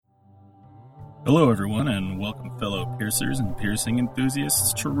Hello, everyone, and welcome, fellow piercers and piercing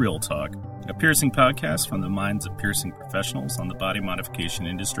enthusiasts, to Real Talk, a piercing podcast from the minds of piercing professionals on the body modification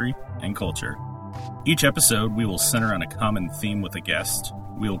industry and culture. Each episode, we will center on a common theme with a guest.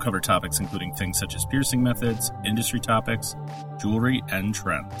 We will cover topics including things such as piercing methods, industry topics, jewelry, and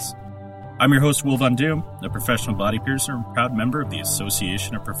trends. I'm your host, Will Von Doom, a professional body piercer and proud member of the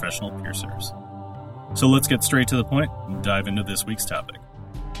Association of Professional Piercers. So let's get straight to the point and dive into this week's topic.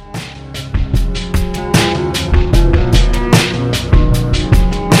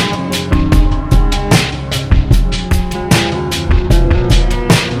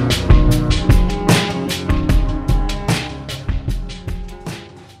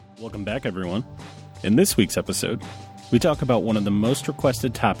 Welcome back, everyone. In this week's episode, we talk about one of the most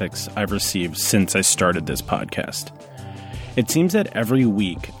requested topics I've received since I started this podcast. It seems that every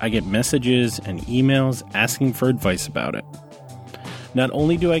week I get messages and emails asking for advice about it. Not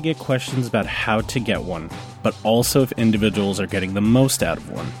only do I get questions about how to get one, but also if individuals are getting the most out of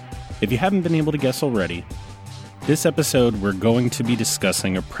one. If you haven't been able to guess already, this episode we're going to be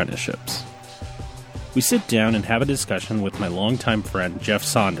discussing apprenticeships. We sit down and have a discussion with my longtime friend Jeff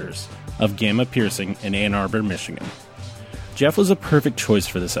Saunders of Gamma Piercing in Ann Arbor, Michigan. Jeff was a perfect choice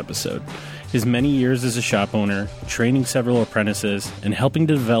for this episode. His many years as a shop owner, training several apprentices, and helping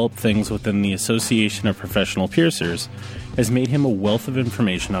to develop things within the Association of Professional Piercers has made him a wealth of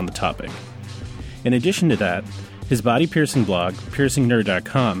information on the topic. In addition to that, his body piercing blog,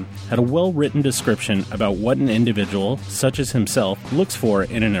 piercingnerd.com, had a well-written description about what an individual, such as himself, looks for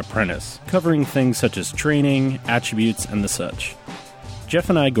in an apprentice, covering things such as training, attributes, and the such. Jeff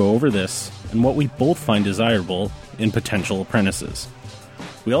and I go over this and what we both find desirable in potential apprentices.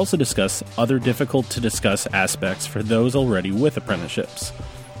 We also discuss other difficult-to-discuss aspects for those already with apprenticeships,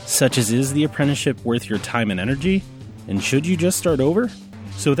 such as is the apprenticeship worth your time and energy, and should you just start over?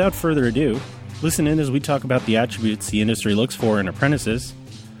 So without further ado, listen in as we talk about the attributes the industry looks for in apprentices,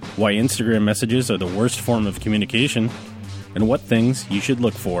 why Instagram messages are the worst form of communication, and what things you should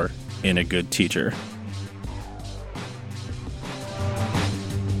look for in a good teacher.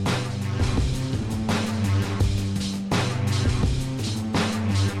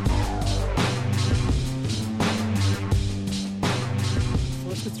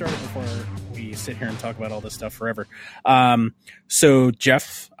 Let's get started before we sit here and talk about all this stuff forever. So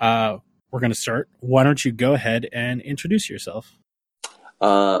Jeff, we're going to start. Why don't you go ahead and introduce yourself?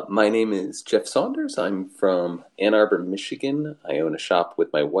 My name is Jeff Saunders. I'm from Ann Arbor, Michigan. I own a shop with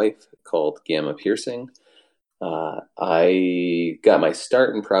my wife called Gamma Piercing. I got my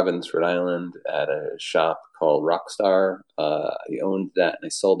start in Providence, Rhode Island at a shop called Rockstar. I owned that and I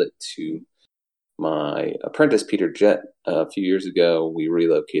sold it to my apprentice, Peter Jett, a few years ago. We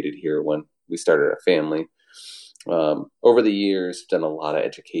relocated here when we started a family. Over the years, I've done a lot of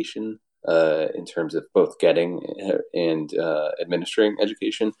education in terms of both getting and administering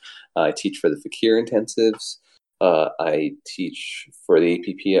education. I teach for the Fakir intensives. I teach for the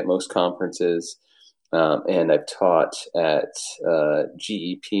APP at most conferences. And I've taught at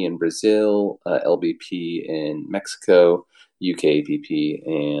GEP in Brazil, LBP in Mexico, UK APP,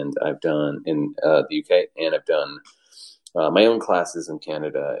 and I've done in the UK, and I've done my own classes in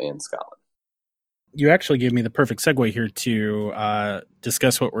Canada and Scotland. You actually gave me the perfect segue here to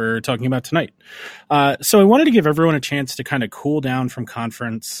discuss what we're talking about tonight. So I wanted to give everyone a chance to kind of cool down from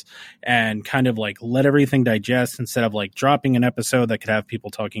conference and kind of like let everything digest instead of like dropping an episode that could have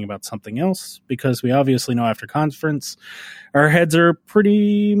people talking about something else, because we obviously know after conference, our heads are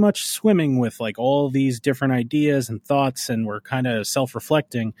pretty much swimming with like all these different ideas and thoughts, and we're kind of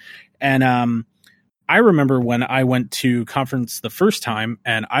self-reflecting. And I remember when I went to conference the first time,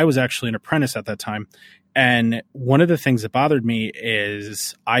 and I was actually an apprentice at that time. And one of the things that bothered me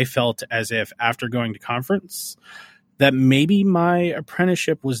is I felt as if after going to conference that maybe my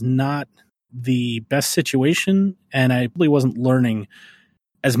apprenticeship was not the best situation, and I really wasn't learning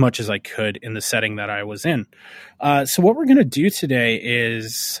as much as I could in the setting that I was in. So what we're going to do today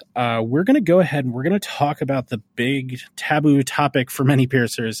is we're going to go ahead and we're going to talk about the big taboo topic for many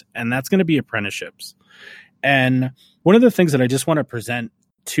piercers, and that's going to be apprenticeships. And one of the things that I just want to present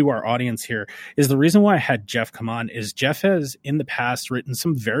to our audience here is the reason why I had Jeff come on is Jeff has in the past written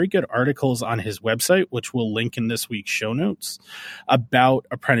some very good articles on his website, which we'll link in this week's show notes, about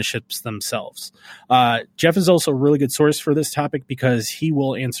apprenticeships themselves. Jeff is also a really good source for this topic because he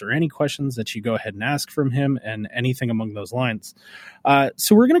will answer any questions that you go ahead and ask from him and anything among those lines.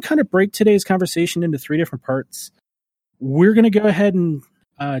 So we're going to kind of break today's conversation into three different parts. We're going to go ahead and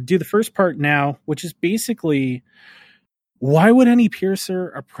do the first part now, which is basically, why would any piercer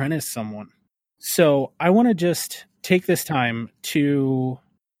apprentice someone? So I want to just take this time to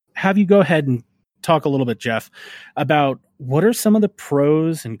have you go ahead and talk a little bit, Jeff, about what are some of the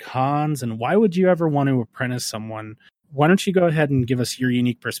pros and cons, and why would you ever want to apprentice someone? Why don't you go ahead and give us your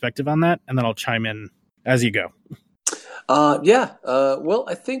unique perspective on that, and then I'll chime in as you go. Well,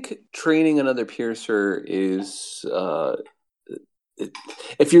 I think training another piercer is,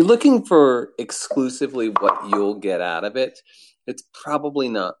 if you're looking for exclusively what you'll get out of it, it's probably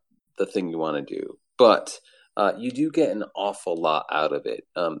not the thing you want to do. But you do get an awful lot out of it.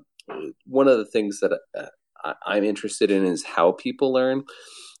 One of the things that I'm interested in is how people learn.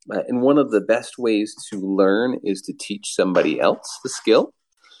 And one of the best ways to learn is to teach somebody else the skill.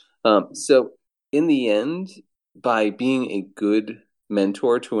 So in the end, by being a good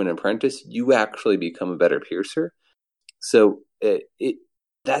mentor to an apprentice, you actually become a better piercer. So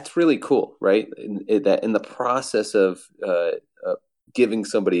that's really cool, right? That in the process of giving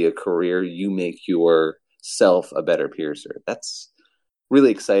somebody a career, you make yourself a better piercer. That's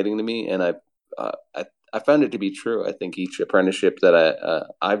really exciting to me, and I found it to be true. I think each apprenticeship that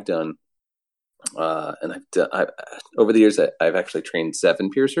I've done, and over the years, I've actually trained 7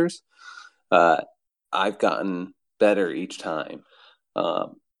 piercers. I've gotten better each time.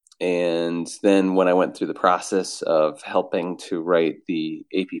 And then when I went through the process of helping to write the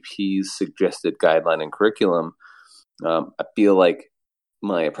APP's suggested guideline and curriculum, I feel like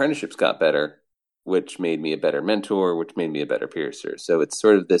my apprenticeships got better, which made me a better mentor, which made me a better piercer. So it's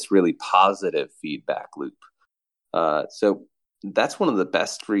sort of this really positive feedback loop. So that's one of the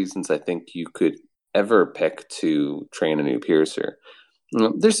best reasons I think you could ever pick to train a new piercer.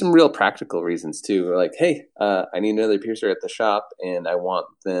 There's some real practical reasons too. Like, hey, I need another piercer at the shop, and I want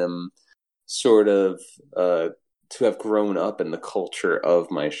them sort of to have grown up in the culture of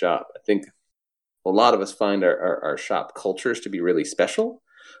my shop. I think a lot of us find our shop cultures to be really special,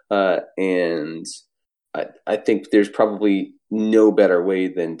 and I think there's probably no better way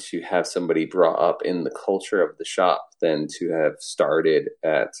than to have somebody brought up in the culture of the shop than to have started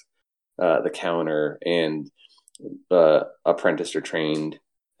at the counter and apprenticed or trained,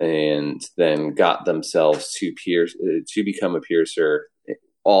 and then got themselves to become a piercer,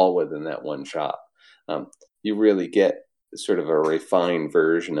 all within that one shop. You really get sort of a refined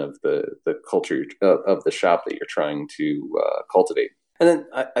version of the culture of the shop that you're trying to cultivate. And then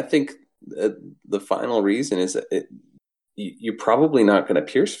I think the final reason is that you're probably not going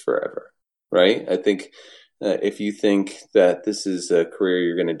to pierce forever, right? I think if you think that this is a career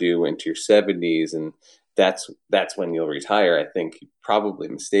you're going to do into your 70s and that's when you'll retire, I think you're probably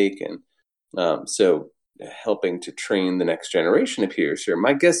mistaken. So helping to train the next generation of piercer,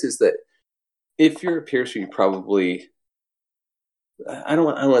 my guess is that if you're a piercer, you probably, I don't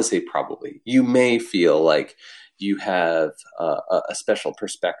want to say probably, you may feel like you have a special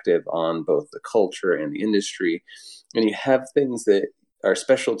perspective on both the culture and the industry, and you have things that are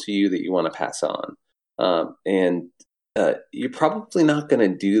special to you that you want to pass on. And you're probably not going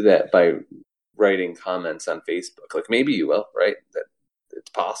to do that by writing comments on Facebook. Like, maybe you will, right? That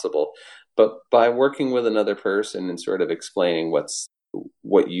it's possible. But by working with another person and sort of explaining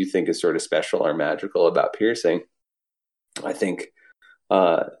what you think is sort of special or magical about piercing, I think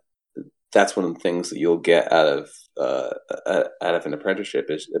that's one of the things that you'll get out of an apprenticeship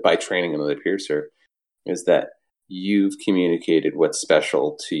is by training another piercer, is that you've communicated what's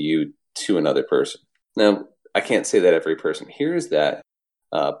special to you to another person. Now, I can't say that every person hears that,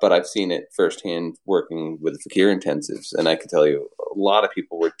 but I've seen it firsthand working with Fakir intensives, and I can tell you a lot of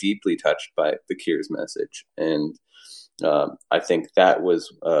people were deeply touched by Fakir's message, and I think that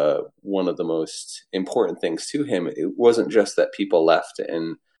was one of the most important things to him. It wasn't just that people left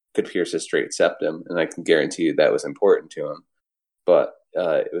and could pierce a straight septum, and I can guarantee you that was important to him, but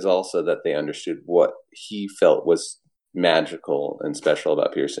it was also that they understood what he felt was magical and special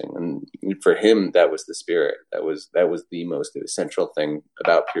about piercing, and for him that was the spirit. That was the most essential thing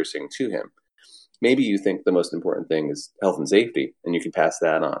about piercing to him. Maybe you think the most important thing is health and safety, and you can pass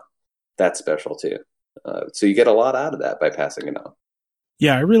that on. That's special too. So you get a lot out of that by passing it on.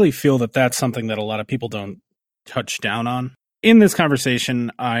 Yeah, I really feel that that's something that a lot of people don't touch down on. In this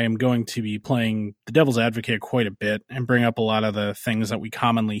conversation, I am going to be playing the devil's advocate quite a bit and bring up a lot of the things that we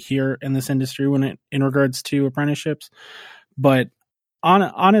commonly hear in this industry in regards to apprenticeships. But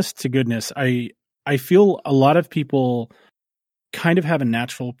honest to goodness, I feel a lot of people kind of have a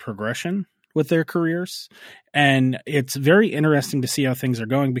natural progression with their careers. And it's very interesting to see how things are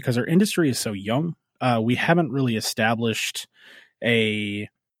going because our industry is so young. We haven't really established a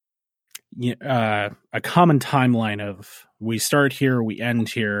common timeline of we start here, we end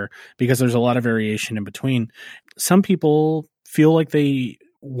here, because there's a lot of variation in between. Some people feel like they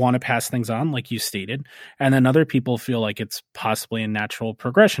want to pass things on, like you stated. And then other people feel like it's possibly a natural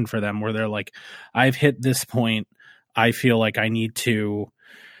progression for them where they're like, I've hit this point. I feel like I need to,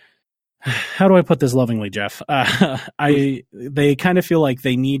 how do I put this lovingly, Jeff? They kind of feel like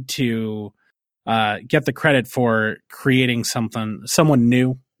they need to get the credit for creating someone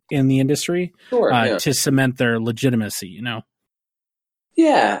new in the industry to cement their legitimacy, you know?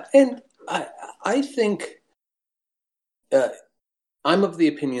 Yeah. And I think I'm of the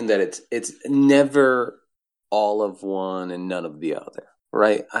opinion that it's never all of one and none of the other,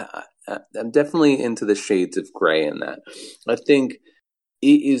 right? I'm definitely into the shades of gray in that. I think it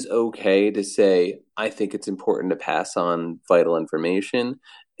is okay to say, I think it's important to pass on vital information.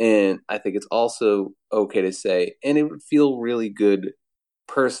 And I think it's also okay to say, and it would feel really good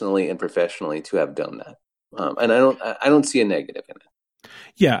personally and professionally to have done that. And I don't see a negative in it.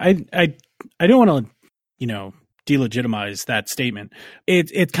 Yeah, I don't want to, delegitimize that statement.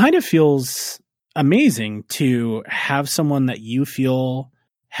 It kind of feels amazing to have someone that you feel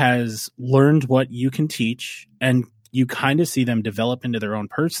has learned what you can teach, and you kind of see them develop into their own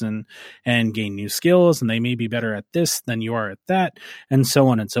person and gain new skills, and they may be better at this than you are at that, and so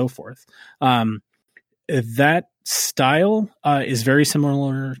on and so forth. That style is very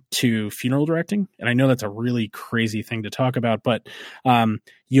similar to funeral directing. And I know that's a really crazy thing to talk about, but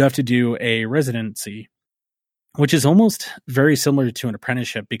you have to do a residency, which is almost very similar to an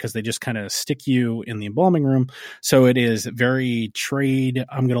apprenticeship because they just kind of stick you in the embalming room. So it is very trade.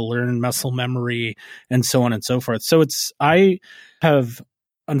 I'm going to learn muscle memory and so on and so forth. So I have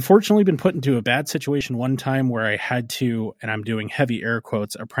unfortunately been put into a bad situation one time where I had to, and I'm doing heavy air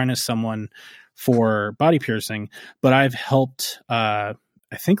quotes, apprentice someone for body piercing, but I've helped,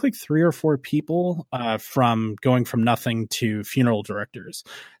 I think like 3 or 4 people from going from nothing to funeral directors.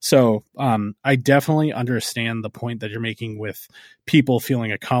 So I definitely understand the point that you're making with people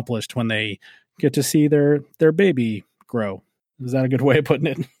feeling accomplished when they get to see their baby grow. Is that a good way of putting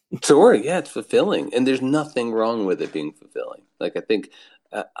it? Sure. Yeah, it's fulfilling, and there's nothing wrong with it being fulfilling. Like I think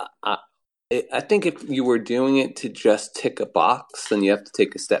if you were doing it to just tick a box, then you have to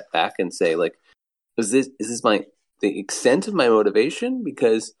take a step back and say, like, is this the extent of my motivation?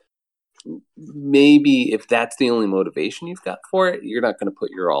 Because maybe if that's the only motivation you've got for it, you're not going to put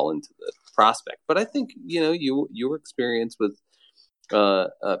your all into the prospect. But I think, your experience with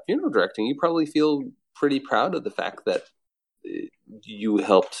funeral directing, you probably feel pretty proud of the fact that you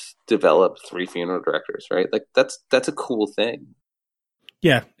helped develop 3 funeral directors, right? Like that's a cool thing.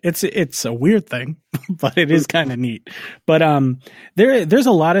 Yeah, it's a weird thing, but it is kind of neat. But there's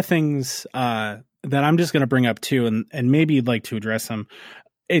a lot of things that I'm just going to bring up too, and maybe you'd like to address them.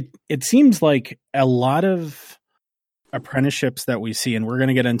 It seems like a lot of apprenticeships that we see, and we're going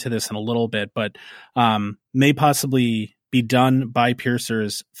to get into this in a little bit, but may possibly be done by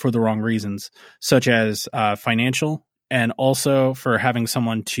piercers for the wrong reasons, such as financial, and also for having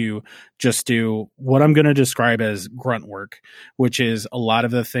someone to just do what I'm going to describe as grunt work, which is a lot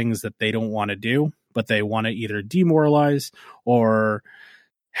of the things that they don't want to do, but they want to either demoralize or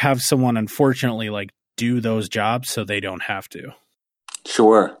have someone, unfortunately, like do those jobs so they don't have to.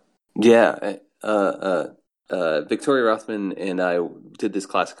 Sure. Yeah. Victoria Rothman and I did this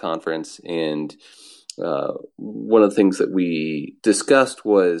class conference, and one of the things that we discussed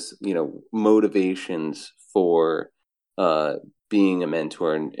was, motivations for being a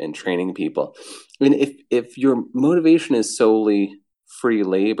mentor and training people. I mean, if your motivation is solely free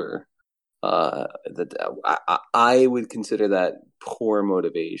labor, I would consider that poor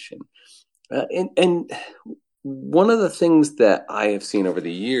motivation. And one of the things that I have seen over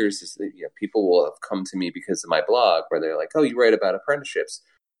the years is that people will have come to me because of my blog, where they're like, "Oh, you write about apprenticeships.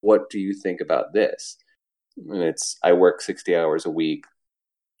 What do you think about this?" And I work 60 hours a week.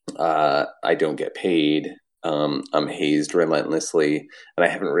 I don't get paid. I'm hazed relentlessly, and I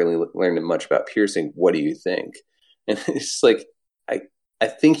haven't really learned much about piercing. What do you think? And it's just like, I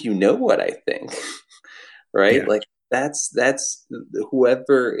think you know what I think, right? Yeah. Like that's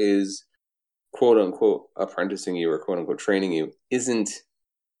whoever is quote unquote apprenticing you or quote unquote training you isn't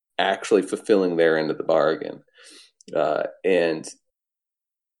actually fulfilling their end of the bargain, and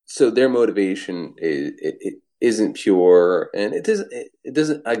so their motivation isn't pure, and it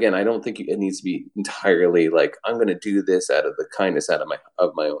doesn't. Again, I don't think it needs to be entirely like, I'm going to do this out of the kindness out of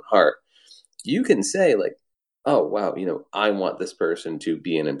my own heart. You can say like, oh wow, I want this person to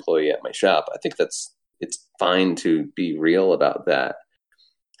be an employee at my shop. I think it's fine to be real about that.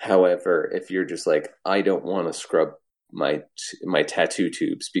 However, if you're just like, I don't want to scrub my tattoo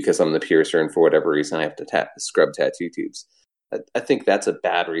tubes because I'm the piercer, and for whatever reason I have to scrub tattoo tubes, I think that's a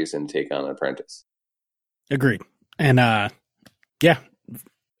bad reason to take on an apprentice. Agreed. And yeah,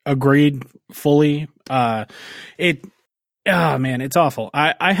 agreed fully. It Oh man, it's awful.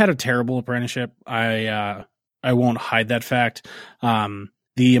 I had a terrible apprenticeship. I won't hide that fact.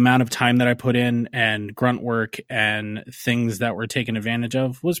 The amount of time that I put in and grunt work and things that were taken advantage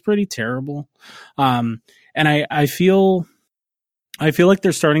of was pretty terrible. And I feel like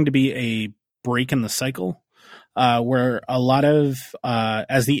there's starting to be a break in the cycle, where a lot of,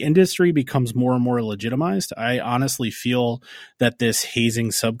 as the industry becomes more and more legitimized, I honestly feel that this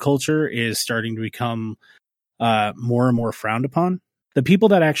hazing subculture is starting to become more and more frowned upon. The people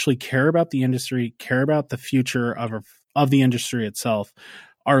that actually care about the industry, care about the future of the industry itself,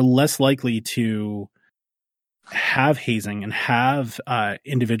 are less likely to have hazing and have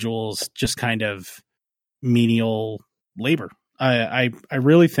individuals just kind of menial labor. I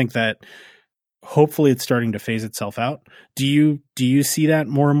really think that hopefully it's starting to phase itself out. Do you see that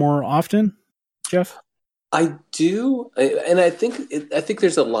more and more often, Jeff? I do, and I think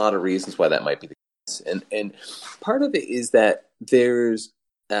there's a lot of reasons why that might be the case, and part of it is that there's,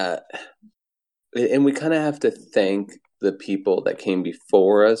 and we kind of have to thank the people that came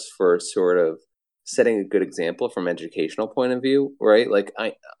before us for sort of setting a good example from an educational point of view, right? Like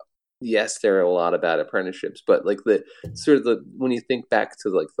yes, there are a lot of bad apprenticeships, but like the sort of when you think back to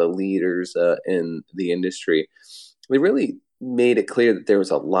like the leaders in the industry, they really made it clear that there was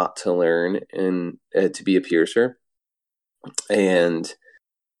a lot to learn and to be a piercer. And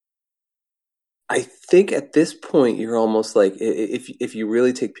I think at this point, you're almost like, if you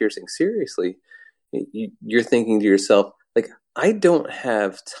really take piercing seriously, you're thinking to yourself, like, I don't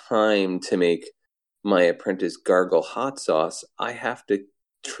have time to make my apprentice gargle hot sauce. I have to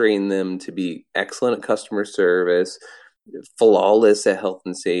train them to be excellent at customer service, flawless at health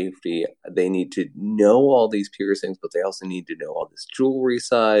and safety. They need to know all these piercings, but they also need to know all this jewelry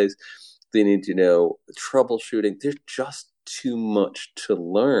size. They need to know troubleshooting. There's just too much to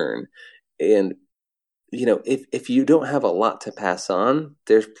learn. And, you know, if you don't have a lot to pass on,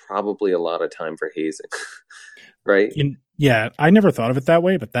 there's probably a lot of time for hazing, right? Yeah, I never thought of it that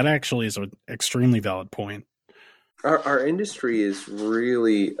way, but that actually is an extremely valid point. Our industry is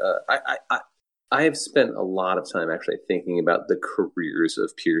really, I have spent a lot of time actually thinking about the careers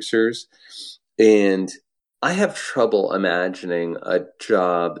of piercers, and I have trouble imagining a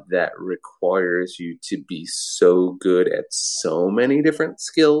job that requires you to be so good at so many different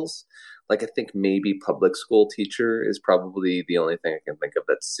skills. Like, I think maybe public school teacher is probably the only thing I can think of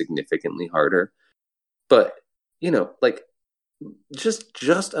that's significantly harder. But, you know, like,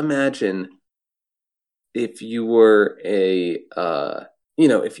 just imagine if you were if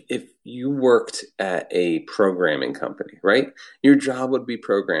you worked at a programming company, right? Your job would be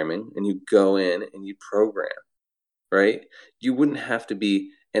programming, and you go in and you program, right? You wouldn't have to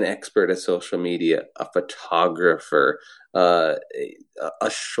be an expert at social media, a photographer, a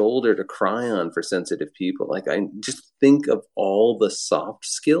shoulder to cry on for sensitive people. Like, I just think of all the soft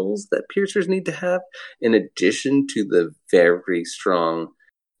skills that piercers need to have, in addition to the very strong,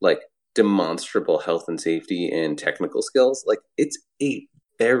 like, demonstrable health and safety and technical skills. Like, it's a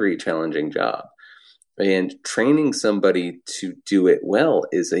very challenging job, and training somebody to do it well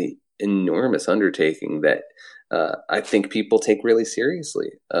is a enormous undertaking that I think people take really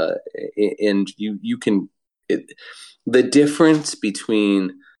seriously. And you can, the difference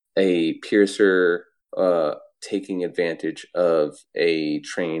between a piercer taking advantage of a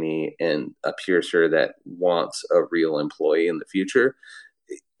trainee and a piercer that wants a real employee in the future,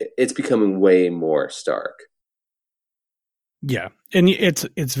 it's becoming way more stark. Yeah, and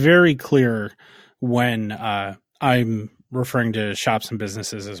it's very clear when I'm referring to shops and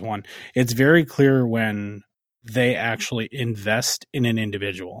businesses as one. It's very clear when they actually invest in an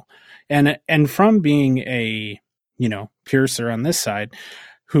individual, and from being a piercer on this side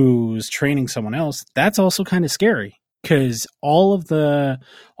who's training someone else, that's also kind of scary. Because all of the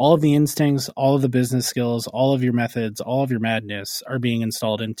instincts, all of the business skills, all of your methods, all of your madness are being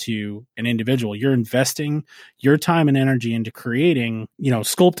installed into an individual. You're investing your time and energy into creating,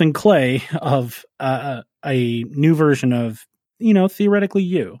 sculpting clay of a new version of, theoretically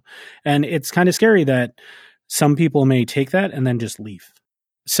you. And it's kind of scary that some people may take that and then just leave.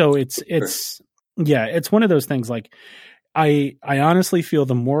 So it's one of those things. Like, I honestly feel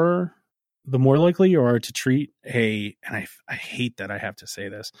the more likely you are to treat and I hate that I have to say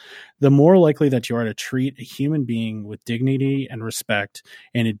this, the more likely that you are to treat a human being with dignity and respect,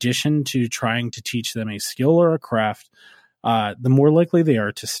 in addition to trying to teach them a skill or a craft, the more likely they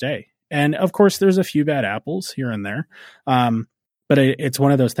are to stay. And of course, there's a few bad apples here and there. But it's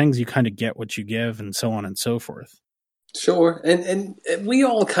one of those things, you kind of get what you give, and so on and so forth. Sure. And we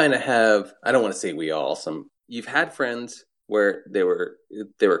all kind of have, I don't want to say we all, you've had friends where they were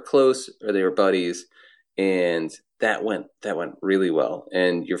close or they were buddies, and that went really well.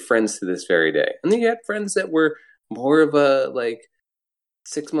 And you're friends to this very day. And then you had friends that were more of a like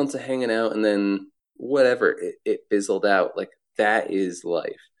 6 months of hanging out, and then whatever it fizzled out. Like that is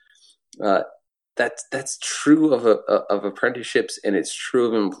life. That's true of apprenticeships, and it's true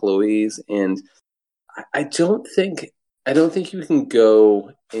of employees. And I don't think you can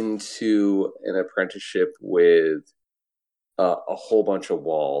go into an apprenticeship with a whole bunch of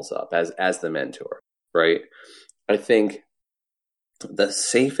walls up as the mentor, right? I think the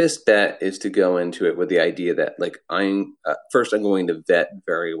safest bet is to go into it with the idea that like I'm going to vet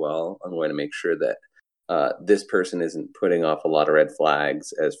very well. I'm going to make sure that this person isn't putting off a lot of red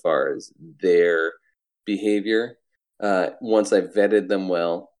flags as far as their behavior. Once I've vetted them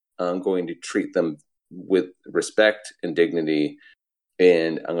well, I'm going to treat them with respect and dignity,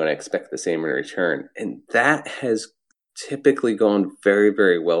 and I'm going to expect the same in return. And that has typically gone very,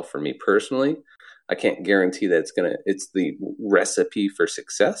 very well for me personally. I can't guarantee that it's the recipe for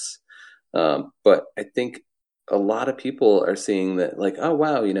success. But I think a lot of people are seeing that like, oh,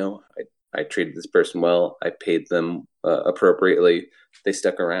 wow, I treated this person well. I paid them appropriately. They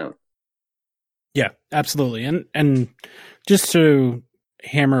stuck around. Yeah, absolutely. And just to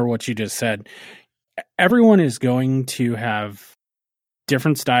hammer what you just said, everyone is going to have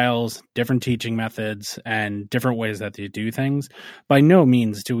different styles, different teaching methods, and different ways that they do things. By no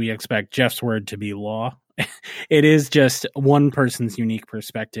means do we expect Jeff's word to be law. It is just one person's unique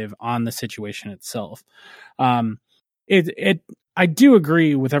perspective on the situation itself. I do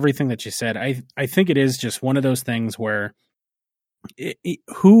agree with everything that you said. I think it is just one of those things where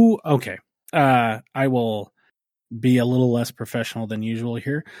I will be a little less professional than usual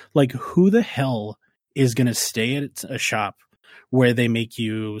here. Like, who the hell is going to stay at a shop where they make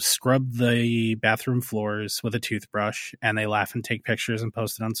you scrub the bathroom floors with a toothbrush and they laugh and take pictures and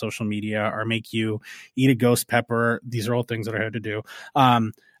post it on social media, or make you eat a ghost pepper? These are all things that I had to do.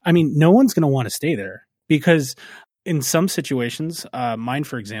 I mean, no one's going to want to stay there, because in some situations, mine,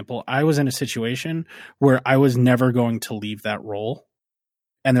 for example, I was in a situation where I was never going to leave that role.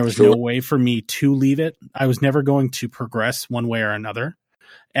 And there was no way for me to leave it. I was never going to progress one way or another.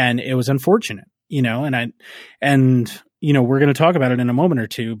 And it was unfortunate, and we're going to talk about it in a moment or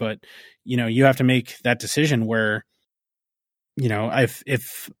two, but, you have to make that decision where,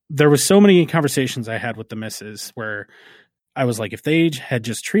 if there was so many conversations I had with the missus where I was like, if they had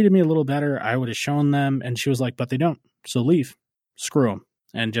just treated me a little better, I would have shown them. And she was like, but they don't. So leave, screw them.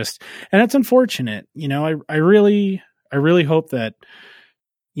 And it's unfortunate. I really hope that,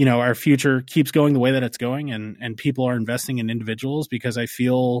 our future keeps going the way that it's going, and people are investing in individuals, because I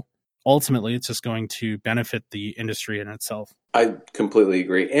feel ultimately it's just going to benefit the industry in itself. I completely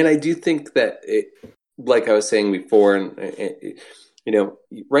agree. And I do think that like I was saying before,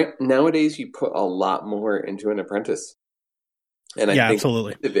 right nowadays you put a lot more into an apprentice. And I think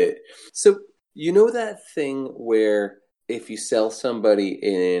absolutely. Of it. So, that thing where if you sell somebody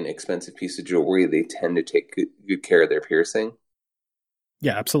an expensive piece of jewelry, they tend to take good care of their piercing.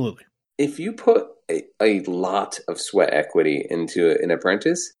 Yeah, absolutely. If you put a lot of sweat equity into an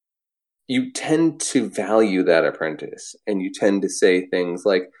apprentice, you tend to value that apprentice, and you tend to say things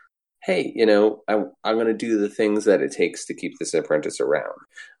like, hey, I'm going to do the things that it takes to keep this apprentice around.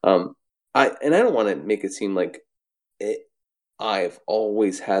 I don't want to make it seem like I've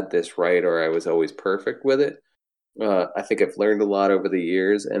always had this right, or I was always perfect with it. I think I've learned a lot over the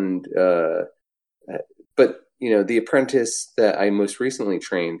years, but the apprentice that I most recently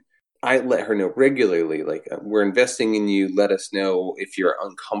trained, I let her know regularly, like, we're investing in you. Let us know if you're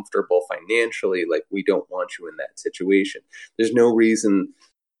uncomfortable financially. Like, we don't want you in that situation. There's no reason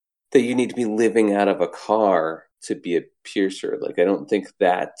that you need to be living out of a car to be a piercer. Like, I don't think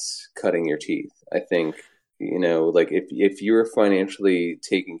that's cutting your teeth. I think, like if you're financially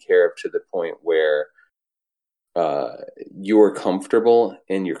taken care of to the point where you're comfortable,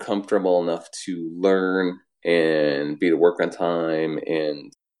 and you're comfortable enough to learn and be to work on time,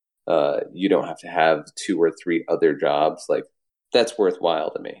 and you don't have to have 2 or 3 other jobs, like, that's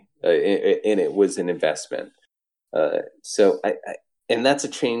worthwhile to me. And it was an investment. So and that's a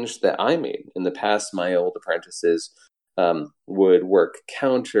change that I made. In the past, my old apprentices would work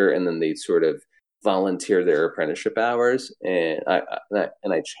counter, and then they'd sort of volunteer their apprenticeship hours. And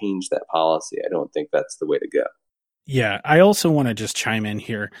I changed that policy. I don't think that's the way to go. Yeah. I also want to just chime in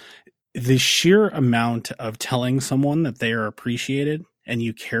here. The sheer amount of telling someone that they are appreciated and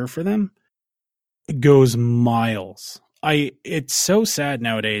you care for them goes miles. It's so sad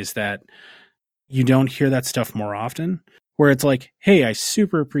nowadays that you don't hear that stuff more often, where it's like, hey, I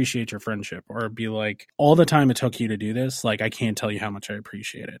super appreciate your friendship, or be like, all the time it took you to do this, like, I can't tell you how much I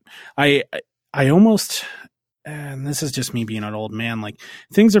appreciate it. I almost, and this is just me being an old man, like,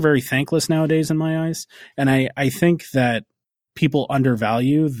 things are very thankless nowadays in my eyes. And I think that people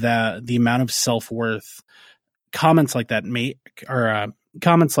undervalue the amount of self-worth comments like that make, or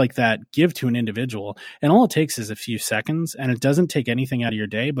comments like that give to an individual. And all it takes is a few seconds, and it doesn't take anything out of your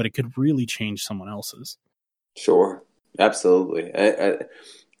day, but it could really change someone else's. Sure. Absolutely.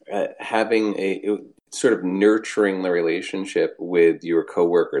 Having a sort of nurturing the relationship with your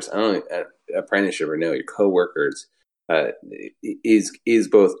coworkers, I don't know, apprenticeship or no, your coworkers, is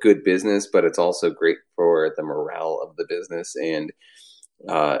both good business, but it's also great for the morale of the business. And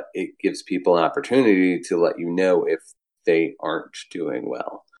it gives people an opportunity to let you know if they aren't doing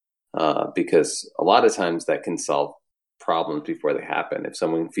well, because a lot of times that can solve problems before they happen. If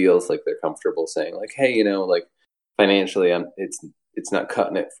someone feels like they're comfortable saying, like, hey, like, financially, it's not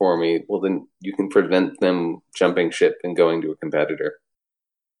cutting it for me, well, then you can prevent them jumping ship and going to a competitor.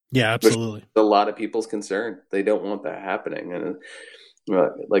 Yeah, absolutely. Which is a lot of people's concern. They don't want that happening. And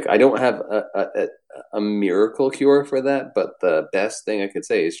like, I don't have a miracle cure for that, but the best thing I could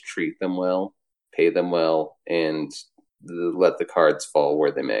say is treat them well, pay them well, and let the cards fall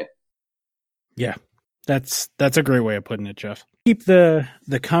where they may. Yeah, that's a great way of putting it, Jeff. Keep the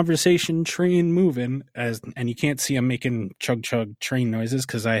conversation train moving, and you can't see I'm making chug train noises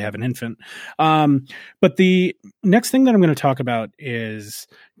because I have an infant. But the next thing that I'm going to talk about is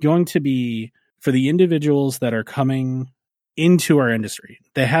going to be for the individuals that are coming into our industry.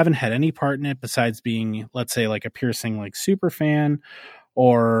 They haven't had any part in it besides being, let's say, like a piercing like super fan,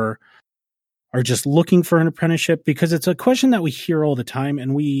 or are just looking for an apprenticeship, because it's a question that we hear all the time.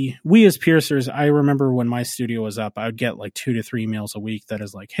 And we as piercers, I remember when my studio was up, I would get like 2 to 3 emails a week that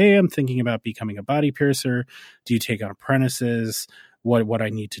is like, hey, I'm thinking about becoming a body piercer. Do you take on apprentices? What I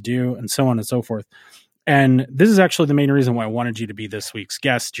need to do, and so on and so forth. And this is actually the main reason why I wanted you to be this week's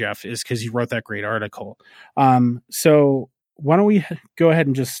guest, Jeff, is because you wrote that great article. So why don't we go ahead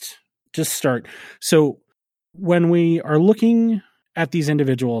and just start? So when we are looking at these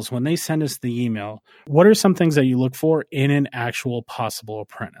individuals, when they send us the email, what are some things that you look for in an actual possible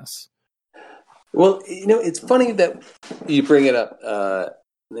apprentice? Well, it's funny that you bring it up,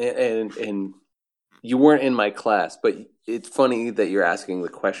 and you weren't in my class, but it's funny that you're asking the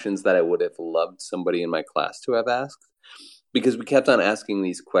questions that I would have loved somebody in my class to have asked, because we kept on asking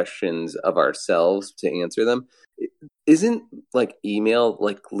these questions of ourselves to answer them. Isn't like email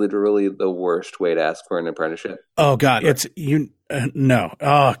like literally the worst way to ask for an apprenticeship? Oh God, it's no.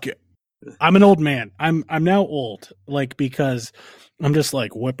 Oh, I'm an old man. I'm now old, like, because I'm just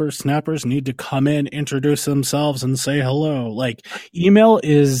like, whippersnappers need to come in, introduce themselves, and say hello. Like, email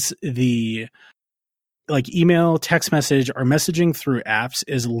is email, text message, or messaging through apps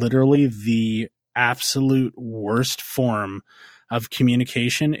is literally the absolute worst form of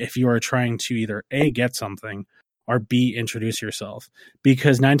communication if you are trying to either A, get something, or B, introduce yourself.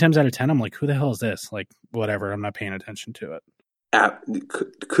 Because 9 times out of 10, I'm like, who the hell is this? Like, whatever, I'm not paying attention to it.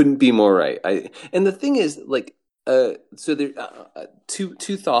 Couldn't be more right. And the thing is, like, so there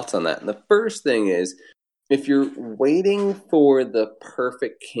two thoughts on that. And the first thing is, if you're waiting for the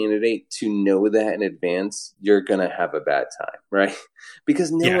perfect candidate to know that in advance, you're gonna have a bad time, right?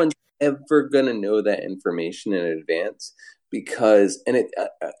 Because no one's ever gonna know that information in advance. Because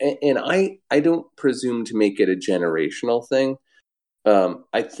I don't presume to make it a generational thing.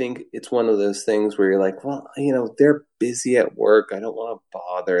 I think it's one of those things where you're like, well, they're busy at work. I don't want to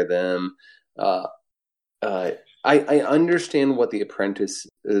bother them. I understand what the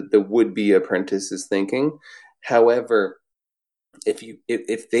would-be apprentice is thinking. However,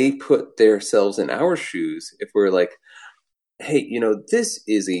 if they put themselves in our shoes, if we're like, hey, this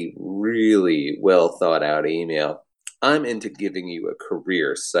is a really well thought out email. I'm into giving you a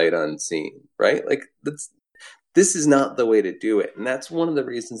career sight unseen, right? Like, this is not the way to do it. And that's one of the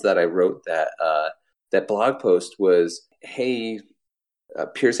reasons that I wrote that blog post was, hey,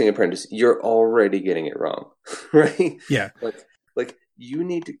 piercing apprentice, you're already getting it wrong, right? Yeah. Like you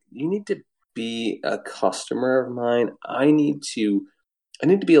need to be a customer of mine. I need to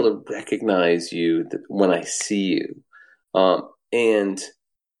be able to recognize you when I see you. And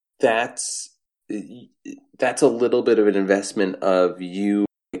that's a little bit of an investment of you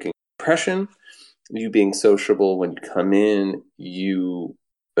making an impression, you being sociable when you come in, you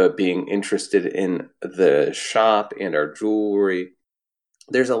being interested in the shop and our jewelry.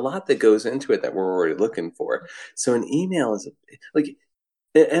 There's a lot that goes into it that we're already looking for. So an email is like,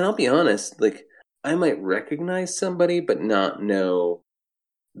 and I'll be honest, like, I might recognize somebody but not know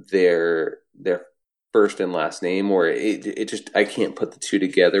their first and last name, or it just, I can't put the two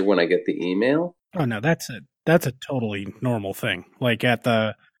together when I get the email. Oh no, that's a totally normal thing. Like at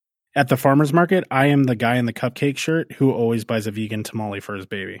the farmer's market, I am the guy in the cupcake shirt who always buys a vegan tamale for his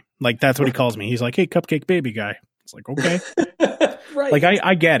baby. Like that's what he calls me. He's like, "Hey, cupcake baby guy." It's like, okay. Right. Like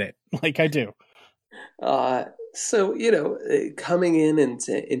I get it. Like I do. So, coming in and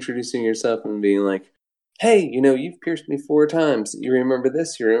introducing yourself and being like, "Hey, you've pierced me 4 times. You remember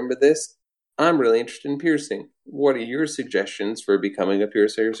this? You remember this? I'm really interested in piercing. What are your suggestions for becoming a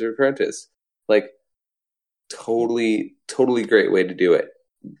piercer's apprentice?" Like, totally, totally great way to do it.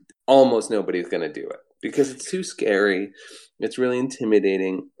 Almost nobody's going to do it because it's too scary. It's really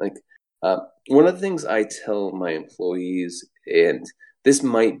intimidating. Like, one of the things I tell my employees, and this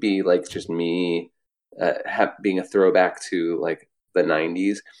might be like just me being a throwback to like the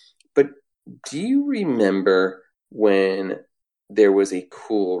 90s, but do you remember when there was a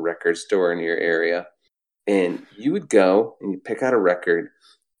cool record store in your area and you would go and you pick out a record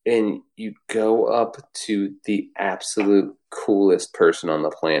and you go up to the absolute coolest person on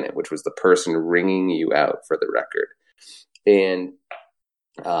the planet, which was the person ringing you out for the record? And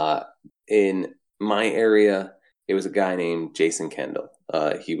in my area, it was a guy named Jason Kendall.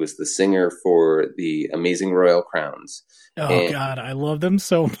 He was the singer for the Amazing Royal Crowns. Oh, God, I love them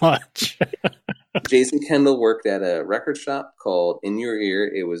so much. Jason Kendall worked at a record shop called In Your Ear.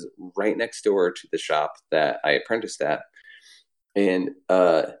 It was right next door to the shop that I apprenticed at. And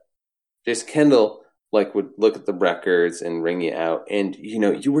Jason Kendall would look at the records and ring you out. And,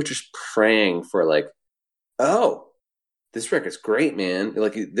 you were just praying for oh, this record's great, man.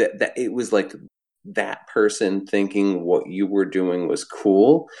 Like that it was like that person thinking what you were doing was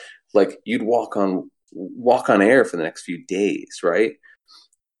cool. Like you'd walk on air for the next few days, right?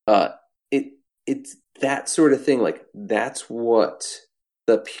 It's that sort of thing. Like that's what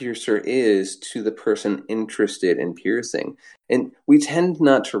the piercer is to the person interested in piercing. And we tend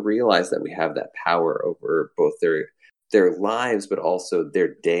not to realize that we have that power over both their lives, but also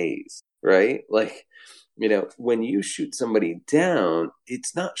their days, right? Like, when you shoot somebody down,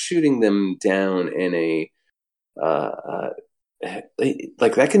 it's not shooting them down in a,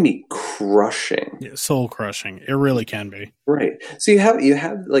 like that can be crushing. Yeah, soul crushing. It really can be. Right. So you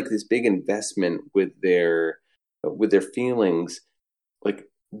have like this big investment with their feelings. Like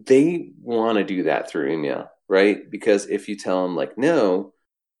they want to do that through email, right? Because if you tell them like, no,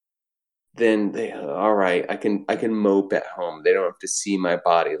 then all right, I can mope at home. They don't have to see my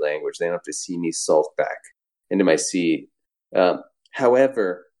body language. They don't have to see me sulk back into my seat.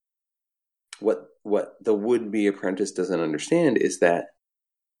 However, what the would-be apprentice doesn't understand is that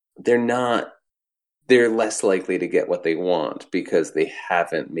they're less likely to get what they want because they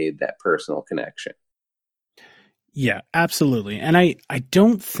haven't made that personal connection. Yeah, absolutely. And I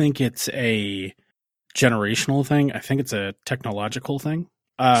don't think it's a generational thing. I think it's a technological thing.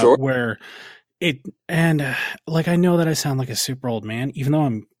 Sure. Where I know that I sound like a super old man, even though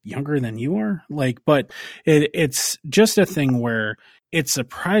I'm younger than you are. But it's just a thing where it's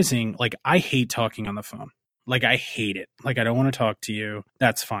surprising. Like, I hate talking on the phone. Like, I hate it. Like, I don't want to talk to you.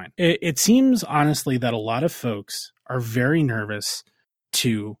 That's fine. It seems, honestly, that a lot of folks are very nervous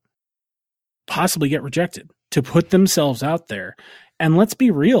to possibly get rejected, to put themselves out there. And let's be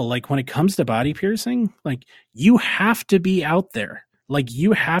real. Like, when it comes to body piercing, like, you have to be out there. Like,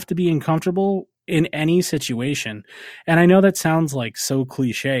 you have to be uncomfortable in any situation. And I know that sounds like so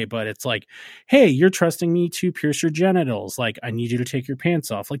cliche, but it's like, hey, you're trusting me to pierce your genitals. Like, I need you to take your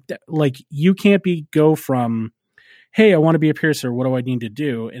pants off. Like, you can't go from, hey, I want to be a piercer. What do I need to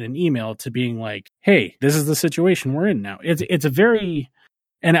do in an email to being like, hey, this is the situation we're in now. It's a very,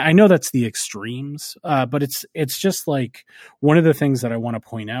 and I know that's the extremes, but it's just like one of the things that I want to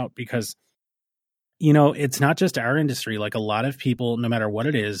point out because it's not just our industry. Like a lot of people, no matter what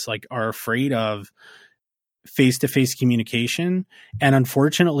it is, like are afraid of face-to-face communication. And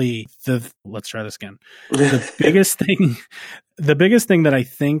unfortunately, let's try this again. The biggest thing that I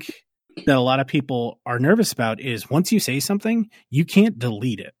think that a lot of people are nervous about is once you say something, you can't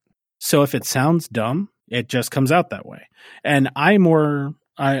delete it. So if it sounds dumb, it just comes out that way. And I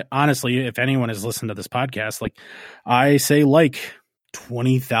honestly, if anyone has listened to this podcast, like I say,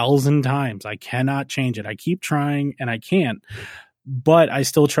 20,000 times. I cannot change it. I keep trying and I can't, but I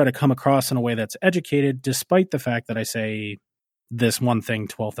still try to come across in a way that's educated, despite the fact that I say this one thing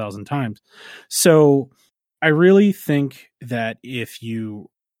 12,000 times. So I really think that if you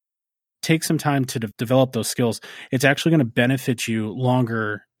take some time to develop those skills, it's actually going to benefit you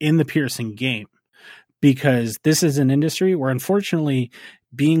longer in the piercing game, because this is an industry where unfortunately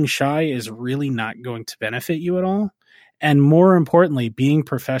being shy is really not going to benefit you at all. and more importantly, being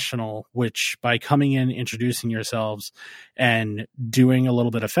professional, which by coming in, introducing yourselves and doing a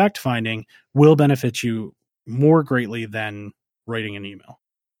little bit of fact finding will benefit you more greatly than writing an email.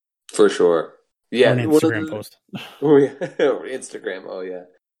 For sure. Yeah. Or an Instagram post. Oh, yeah. Instagram. Oh, yeah.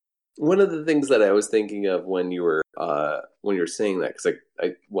 One of the things that I was thinking of when you were saying that, because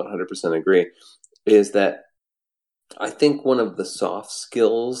I 100% agree, is that I think one of the soft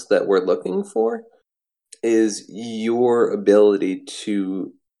skills that we're looking for is your ability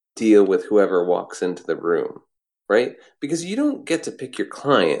to deal with whoever walks into the room, right? Because you don't get to pick your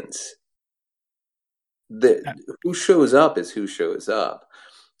clients. Who shows up is who shows up.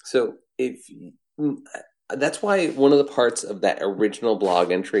 So that's why one of the parts of that original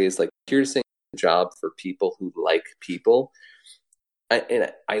blog entry is like, here's a job for people who like people.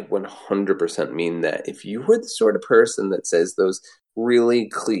 And I 100% mean that. If you were the sort of person that says those really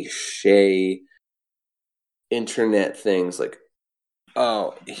cliche internet things like,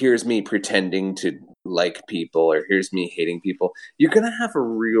 oh, here's me pretending to like people, or here's me hating people, you're going to have a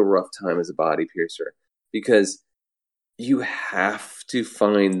real rough time as a body piercer, because you have to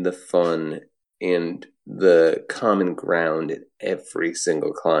find the fun and the common ground in every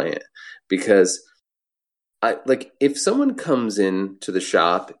single client. Because if someone comes in to the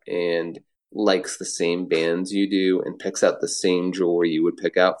shop and likes the same bands you do and picks out the same jewelry you would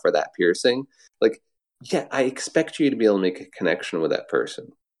pick out for that piercing, yeah, I expect you to be able to make a connection with that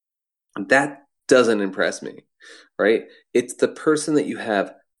person. That doesn't impress me, right? It's the person that you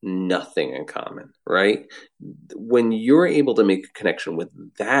have nothing in common, right? When you're able to make a connection with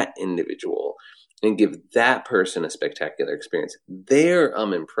that individual and give that person a spectacular experience,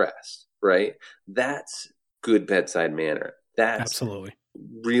 I'm impressed, right? That's good bedside manner. That's absolutely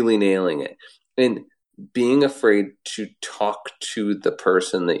really nailing it. And being afraid to talk to the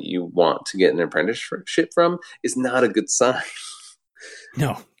person that you want to get an apprenticeship from is not a good sign.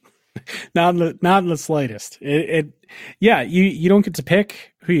 No, not in the slightest. Yeah, you don't get to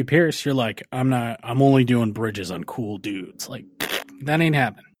pick who you pierce. You're like, I'm only doing bridges on cool dudes. Like, that ain't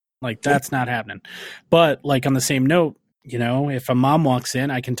happening. Like, that's not happening. But like, on the same note, if a mom walks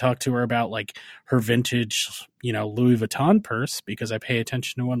in, I can talk to her about like her vintage, Louis Vuitton purse, because I pay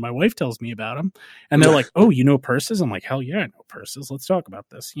attention to when my wife tells me about them. And they're like, oh, you know purses? I'm like, hell yeah, I know purses. Let's talk about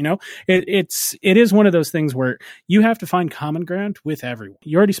this. It is one of those things where you have to find common ground with everyone.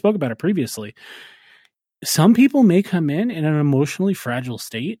 You already spoke about it previously. Some people may come in an emotionally fragile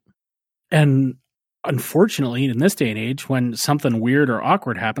state. And unfortunately, in this day and age, when something weird or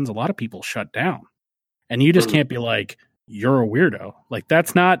awkward happens, a lot of people shut down. And you just can't be like, you're a weirdo. Like,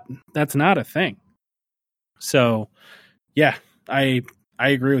 that's not a thing. So yeah, I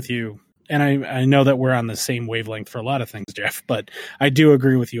agree with you. And I know that we're on the same wavelength for a lot of things, Jeff, but I do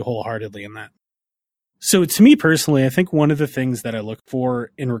agree with you wholeheartedly in that. So to me personally, I think one of the things that I look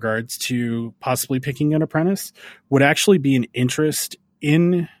for in regards to possibly picking an apprentice would actually be an interest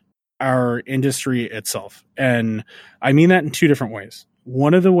in our industry itself. And I mean that in two different ways.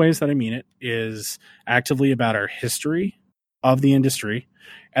 One of the ways that I mean it is actively about our history of the industry.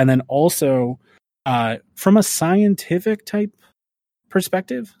 And then also from a scientific type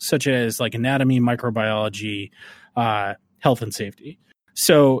perspective, such as like anatomy, microbiology, health and safety.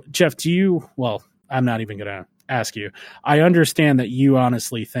 So Jeff, I'm not even going to ask you. I understand that you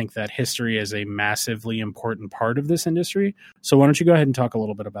honestly think that history is a massively important part of this industry. So why don't you go ahead and talk a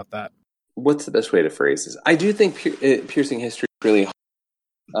little bit about that? What's the best way to phrase this? I do think piercing history is really hard.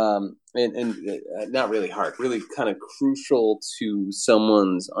 And not really hard, really kind of crucial to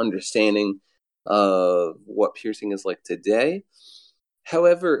someone's understanding of what piercing is like today.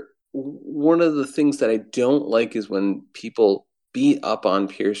 However, one of the things that I don't like is when people beat up on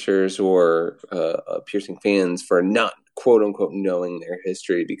piercers or piercing fans for not, quote unquote, knowing their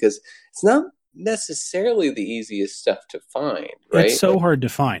history, because it's not necessarily the easiest stuff to find, right? It's so hard to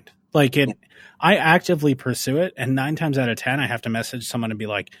find. I actively pursue it, and 9 times out of 10, I have to message someone and be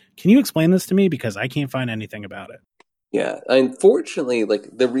like, can you explain this to me? Because I can't find anything about it. Yeah. Unfortunately,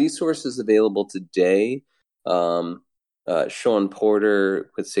 the resources available today, Sean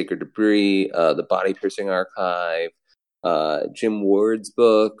Porter with Sacred Debris, the Body Piercing Archive, Jim Ward's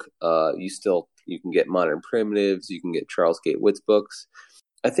book, you can get Modern Primitives, you can get Charles Gatewood's books.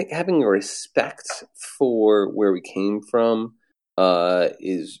 I think having a respect for where we came from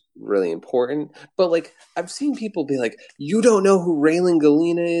is really important. But I've seen people be like, you don't know who Raylan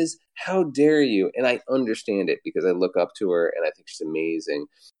Galena is? How dare you? And I understand it because I look up to her and I think she's amazing.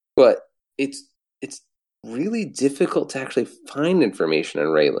 But it's really difficult to actually find information on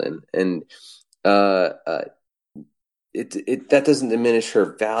Raylan. And that doesn't diminish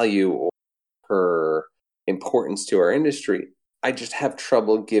her value or her importance to our industry. I just have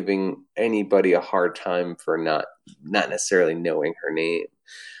trouble giving anybody a hard time for not necessarily knowing her name.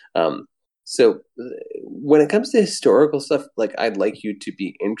 So when it comes to historical stuff, like, I'd like you to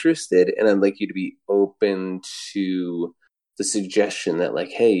be interested, and I'd like you to be open to the suggestion that, like,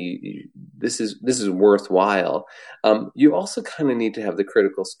 hey, this is worthwhile. You also kind of need to have the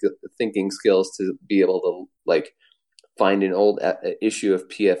critical thinking skills to be able to, like, find an old issue of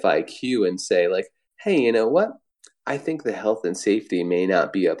PFIQ and say, like, hey, you know what? I think the health and safety may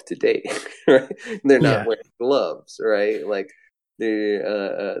not be up to date, right? They're not wearing gloves, right? Like,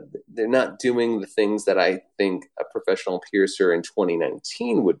 they're not doing the things that I think a professional piercer in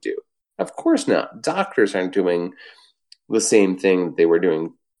 2019 would do. Of course not. Doctors aren't doing the same thing that they were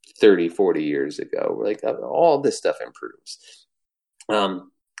doing 30, 40 years ago. Like, all this stuff improves. And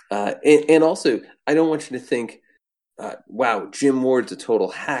also, I don't want you to think, wow, Jim Ward's a total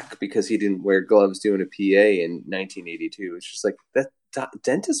hack because he didn't wear gloves doing a PA in 1982. It's just like, that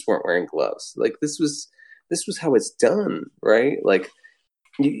dentists weren't wearing gloves. Like, this was how it's done, right? Like,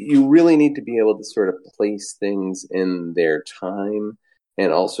 you really need to be able to sort of place things in their time,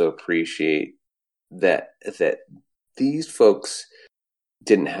 and also appreciate that these folks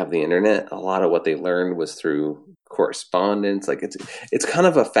didn't have the internet. A lot of what they learned was through correspondence. Like, it's kind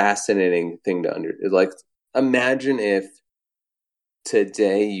of a fascinating thing to like, imagine if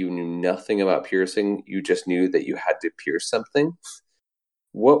today you knew nothing about piercing, you just knew that you had to pierce something.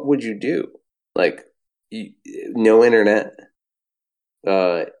 What would you do? Like, no internet,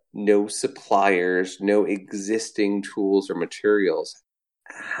 no suppliers, no existing tools or materials.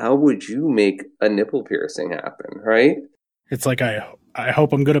 How would you make a nipple piercing happen, right? It's like, I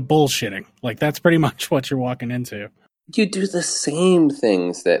hope I'm good at bullshitting. Like, that's pretty much what you're walking into. You do the same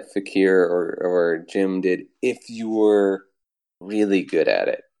things that Fakir or Jim did if you were really good at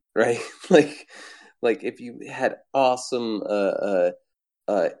it, right? like if you had awesome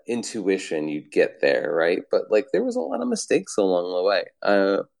intuition, you'd get there, right? But, like, there was a lot of mistakes along the way.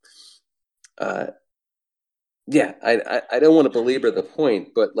 I don't want to belabor the point,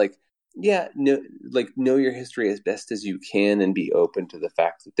 but, like, know your history as best as you can, and be open to the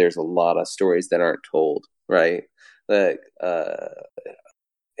fact that there's a lot of stories that aren't told, right? Like,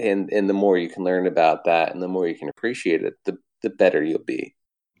 and the more you can learn about that, and the more you can appreciate it, the better you'll be.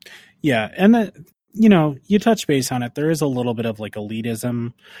 Yeah, and that, you know, you touch base on it. There is a little bit of, like,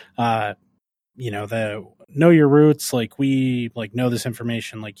 elitism. The know your roots, like, we, like, know this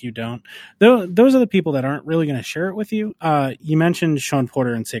information, like, you don't. Those are the people that aren't really going to share it with you. You mentioned Sean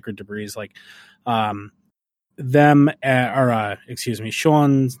Porter and Sacred Debris, like, Sean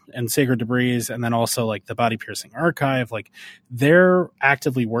and Sacred Debris, and then also, like, the Body Piercing Archive, like, they're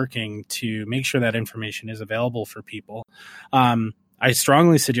actively working to make sure that information is available for people. I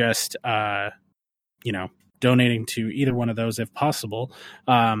strongly suggest, donating to either one of those if possible.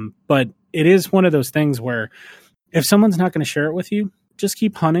 But it is one of those things where if someone's not going to share it with you, just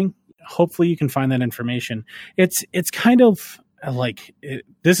keep hunting. Hopefully you can find that information. It's kind of like,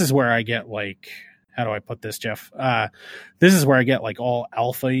 this is where I get, like, how do I put this, Jeff? This is where I get, like, all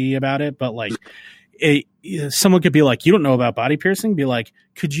alpha-y about it. But, like, someone could be like, you don't know about body piercing? Be like,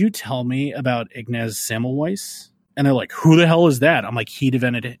 could you tell me about Ignaz Semmelweis? And they're like, who the hell is that? I'm like, he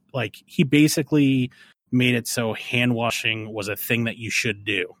invented it. Like, he basically made it so hand washing was a thing that you should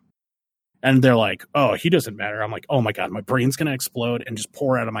do. And they're like, oh, he doesn't matter. I'm like, oh my God, my brain's going to explode and just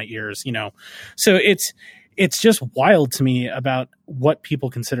pour out of my ears, you know? So it's just wild to me about what people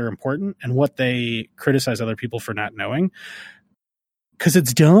consider important and what they criticize other people for not knowing. 'Cause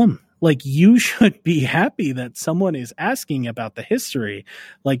it's dumb. Like, you should be happy that someone is asking about the history.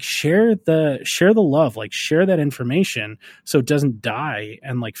 Like, share the love, like, share that information so it doesn't die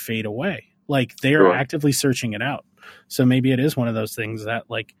and, like, fade away. Like, they are actively searching it out. So maybe it is one of those things that,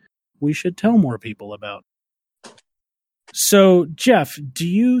 like, we should tell more people about. So, Jeff, do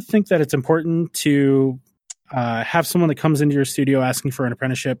you think that it's important to have someone that comes into your studio asking for an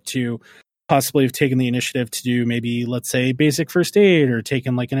apprenticeship to possibly have taken the initiative to do maybe, let's say, basic first aid or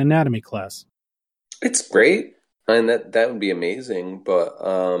taken, like, an anatomy class? It's great. And that would be amazing. But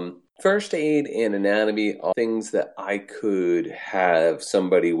first aid and anatomy are things that I could have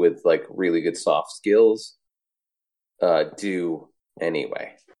somebody with, like, really good soft skills do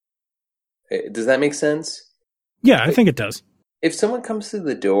anyway. Does that make sense? Yeah, I think it does. If someone comes through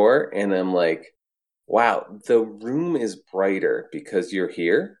the door and I'm like, wow, the room is brighter because you're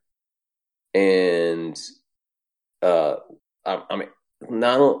here, and I'm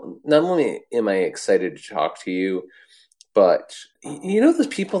not only am I excited to talk to you, but you know those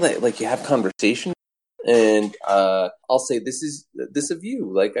people that, like, you have conversations And I'll say this of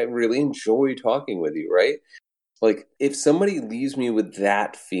you. Like, I really enjoy talking with you, right? Like, if somebody leaves me with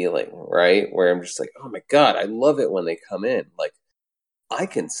that feeling, right, where I'm just like, oh my God, I love it when they come in. Like, I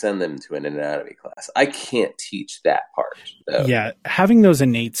can send them to an anatomy class. I can't teach that part, though. Yeah, having those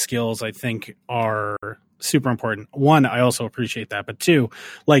innate skills, I think, are super important. One, I also appreciate that, but two,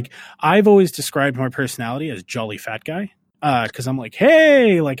 like, I've always described my personality as jolly fat guy. Because I'm like,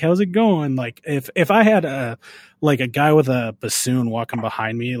 hey, like, how's it going? Like, if I had a guy with a bassoon walking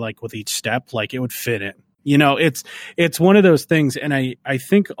behind me, like with each step, like it would fit in. You know, it's one of those things, and I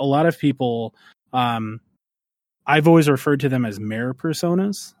think a lot of people, I've always referred to them as mayor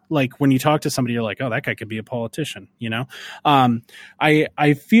personas. Like when you talk to somebody, you're like, oh, that guy could be a politician. You know,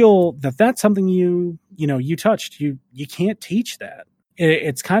 I feel that that's something you touched. You can't teach that.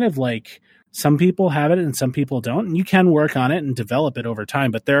 It's kind of like, some people have it and some people don't, and you can work on it and develop it over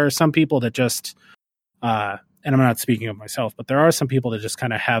time. But there are some people that just, and I'm not speaking of myself, but there are some people that just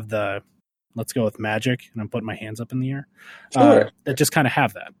kind of have the, let's go with magic, and I'm putting my hands up in the air, Sure. that just kind of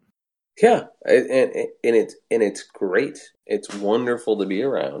have that. Yeah, and it's great. It's wonderful to be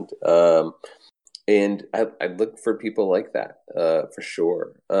around, and I look for people like that for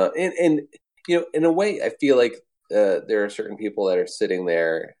sure. And in a way, I feel like there are certain people that are sitting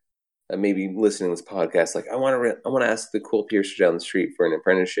there, maybe listening to this podcast, like, I want to ask the cool piercer down the street for an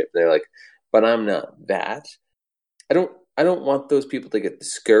apprenticeship. And they're like, but I'm not that. I don't want those people to get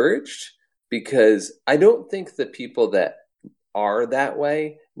discouraged, because I don't think the people that are that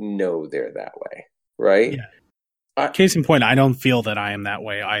way know they're that way, right? Yeah. Case in point, I don't feel that I am that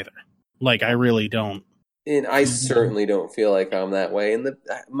way either. Like, I really don't. And I certainly don't feel like I'm that way. And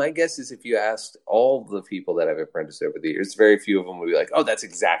my guess is, if you asked all the people that I've apprenticed over the years, very few of them would be like, oh, that's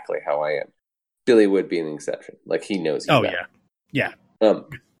exactly how I am. Billy would be an exception. Like, he knows. Oh, yeah. Yeah.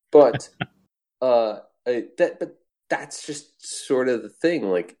 But that's just sort of the thing.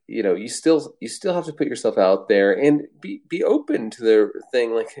 Like, you still have to put yourself out there and be open to the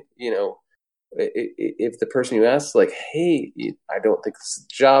thing. Like, if the person you ask, like, hey, I don't think this is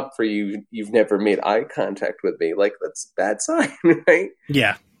a job for you, you've never made eye contact with me, like, that's a bad sign, right?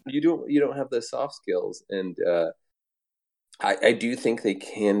 Yeah. You don't have the soft skills. And I do think they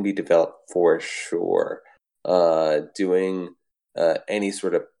can be developed for sure. Doing any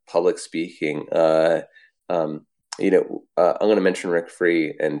sort of public speaking. I'm going to mention Rick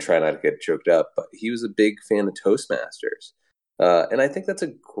Free and try not to get choked up, but he was a big fan of Toastmasters. And I think that's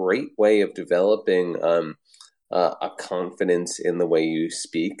a great way of developing a confidence in the way you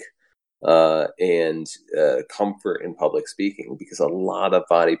speak, and comfort in public speaking, because a lot of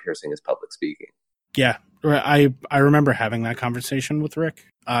body piercing is public speaking. Yeah, I remember having that conversation with Rick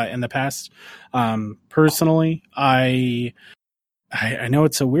in the past. Personally, I know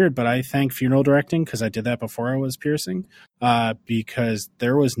it's so weird, but I thank funeral directing, because I did that before I was piercing, because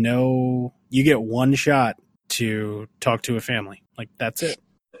there was you get one shot to talk to a family. Like, that's it.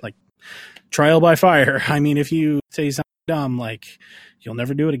 Like, trial by fire. I mean, if you say something dumb, like, you'll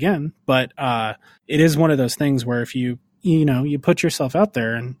never do it again. But it is one of those things where if you put yourself out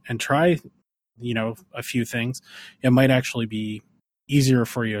there and try, a few things, it might actually be easier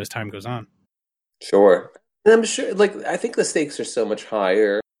for you as time goes on. Sure. And I'm sure, like, I think the stakes are so much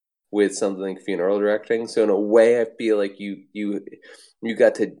higher with something like funeral directing. So in a way, I feel like you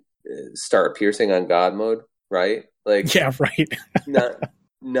got to start piercing on God mode, right? Like, yeah, right.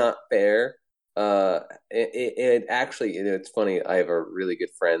 not fair. And actually, it's funny. I have a really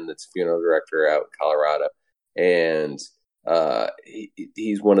good friend that's a funeral director out in Colorado, and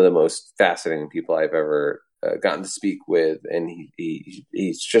he's one of the most fascinating people I've ever gotten to speak with, and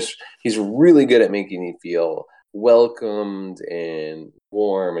he's really good at making you feel welcomed and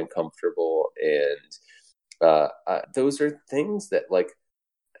warm and comfortable. And those are things that, like,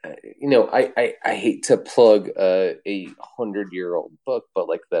 I hate to plug a 100-year-old book, but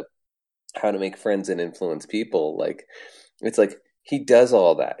like the How to Make Friends and Influence People, like, it's like, he does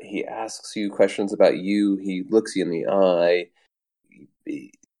all that. He asks you questions about you. He looks you in the eye.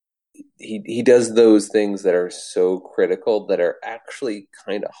 He does those things that are so critical, that are actually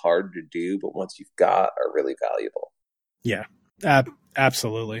kind of hard to do, but once you've got, are really valuable. Yeah,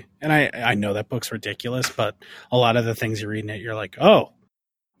 absolutely. And I know that book's ridiculous, but a lot of the things you're reading it, you're like, oh,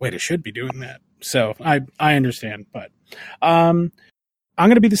 wait, I should be doing that. So I understand, but I'm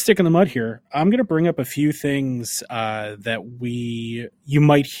going to be the stick in the mud here. I'm going to bring up a few things that you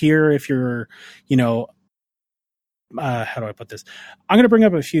might hear if you're, how do I put this? I'm going to bring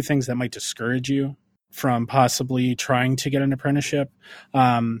up a few things that might discourage you from possibly trying to get an apprenticeship.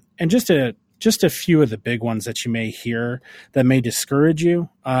 And just to just a few of the big ones that you may hear that may discourage you.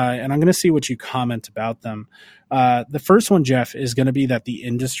 And I'm going to see what you comment about them. The first one, Jeff, is going to be that the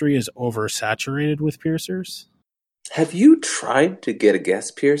industry is oversaturated with piercers. Have you tried to get a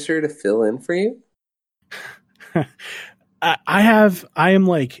guest piercer to fill in for you? I am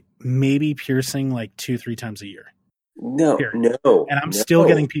like maybe piercing like 2-3 times a year. No. And I'm still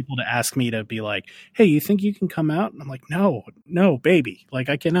getting people to ask me to be like, hey, you think you can come out? And I'm like, no, baby. Like,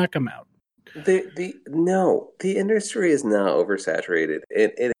 I cannot come out. The industry is not oversaturated.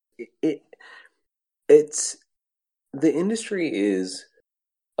 It's the industry is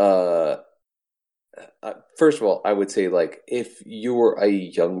first of all, I would say, like, if you're a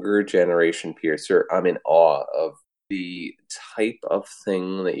younger generation piercer, I'm in awe of the type of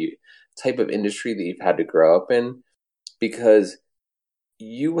industry that you've had to grow up in, because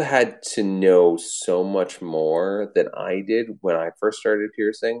you had to know so much more than I did when I first started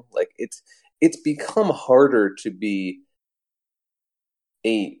piercing. Like, it's become harder to be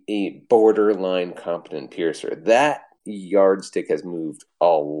a borderline competent piercer. That yardstick has moved a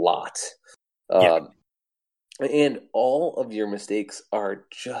lot. And all of your mistakes are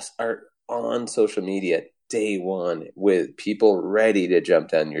on social media day one, with people ready to jump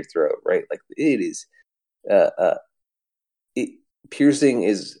down your throat, right? Like, it is, piercing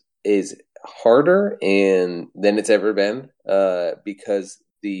is harder than it's ever been, because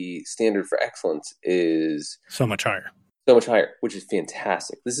the standard for excellence is so much higher, which is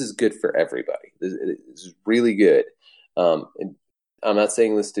fantastic. This is good for everybody. This is really good. And I'm not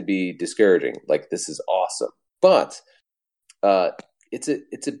saying this to be discouraging. Like, this is awesome, but it's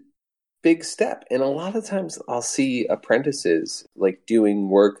a big step. And a lot of times I'll see apprentices like doing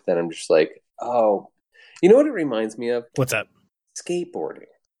work that I'm just like, oh, you know what it reminds me of? What's that? Skateboarding.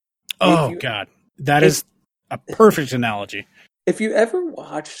 Oh, God. That is a perfect analogy. If you ever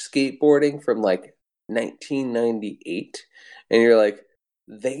watch skateboarding from like 1998 and you're like,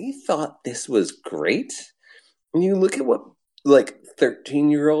 they thought this was great, and you look at what like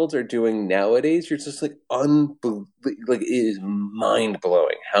 13-year-olds are doing nowadays, you're just like, like, it is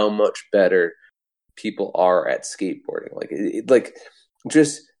mind-blowing how much better people are at skateboarding. Like,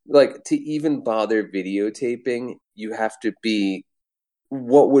 just like, to even bother videotaping, you have to be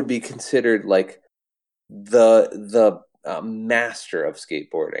what would be considered like the master of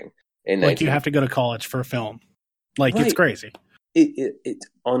skateboarding. And like, you have to go to college for a film. Like, right. It's crazy. It's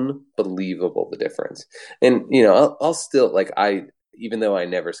unbelievable, the difference. And, you know, I'll still, like, even though I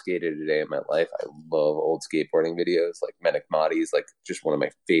never skated a day in my life, I love old skateboarding videos. Like, Manic Madi is like just one of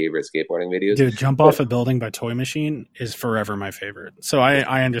my favorite skateboarding videos. Dude, Jump Off a Building by Toy Machine is forever my favorite. So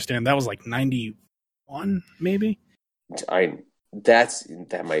I understand. That was like 91, maybe.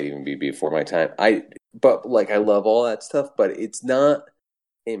 That might even be before my time. But like, I love all that stuff, but it's not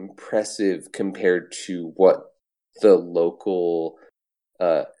impressive compared to what the local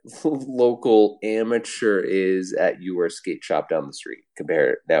amateur is at your skate shop down the street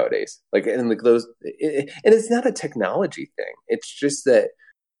compared nowadays. Like, and like those, and it's not a technology thing. It's just that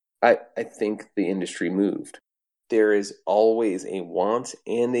I think the industry moved. There is always a want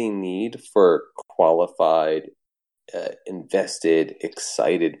and a need for qualified, invested,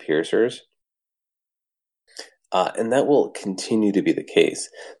 excited piercers. And that will continue to be the case.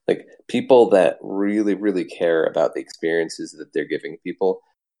 Like, people that really, really care about the experiences that they're giving people,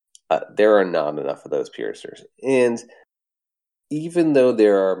 there are not enough of those piercers. And even though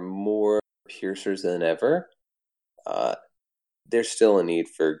there are more piercers than ever, there's still a need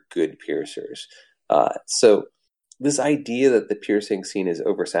for good piercers. So this idea that the piercing scene is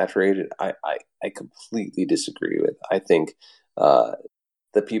oversaturated, I completely disagree with. I think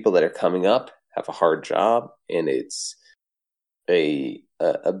the people that are coming up have a hard job, and it's a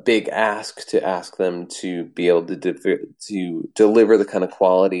big ask to ask them to be able to deliver the kind of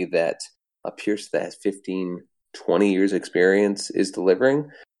quality that a piercer that has 15, 20 years experience is delivering.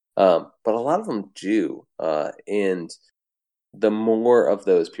 But a lot of them do. And the more of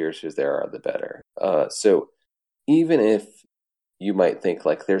those piercers there are, the better. So even if you might think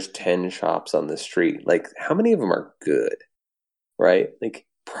like there's 10 shops on the street, like, how many of them are good, right? Like,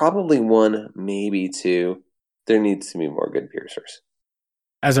 probably one, maybe two. There needs to be more good piercers.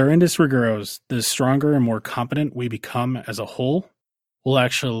 As our industry grows, the stronger and more competent we become as a whole will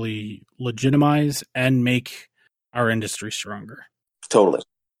actually legitimize and make our industry stronger. Totally.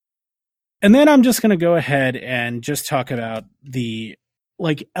 And then I'm just going to go ahead and just talk about the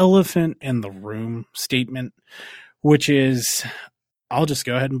like elephant in the room statement, which is, I'll just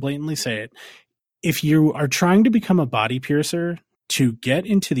go ahead and blatantly say it. If you are trying to become a body piercer to get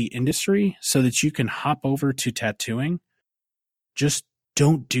into the industry so that you can hop over to tattooing, just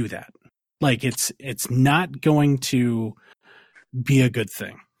don't do that. Like it's not going to be a good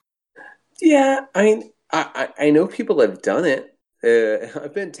thing. Yeah, I mean, I know people have done it.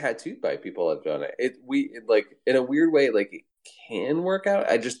 I've been tattooed by people who've done it. Like in a weird way, like it can work out.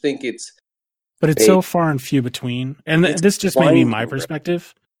 I just think but it's so far and few between. And this just may be my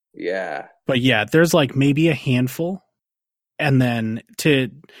perspective. Yeah. But yeah, there's like maybe a handful. And then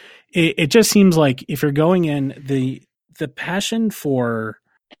it just seems like if you're going in the passion for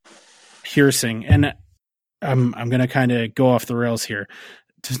piercing, and I'm going to kind of go off the rails here.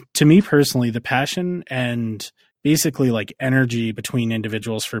 To me personally, the passion and basically like energy between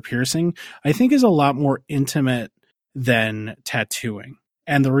individuals for piercing, I think is a lot more intimate than tattooing.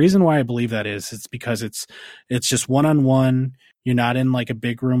 And the reason why I believe that is it's because it's just one-on-one. You're not in like a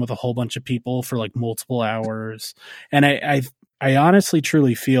big room with a whole bunch of people for like multiple hours. And I honestly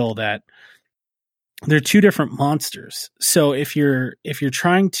truly feel that they're two different monsters. So if you're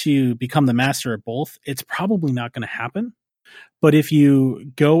trying to become the master at both, it's probably not going to happen. But if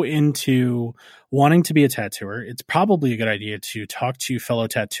you go into wanting to be a tattooer, it's probably a good idea to talk to fellow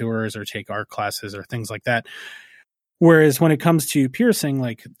tattooers or take art classes or things like that. Whereas when it comes to piercing,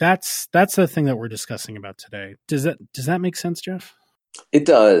 like that's the thing that we're discussing about today. Does that make sense, Jeff? It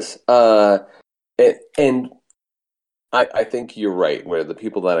does. And I think you're right, where the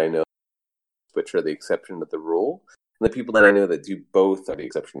people that I know which are the exception to the rule, and the people that I know that do both are the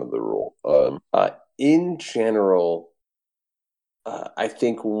exception of the rule. In general, I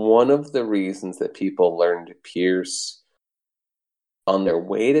think one of the reasons that people learn to pierce on their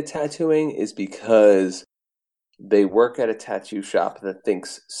way to tattooing is because they work at a tattoo shop that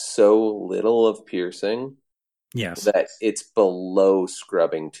thinks so little of piercing that it's below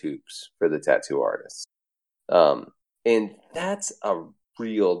scrubbing tubes for the tattoo artists. And that's a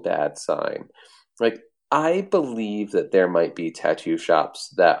real bad sign. Like, I believe that there might be tattoo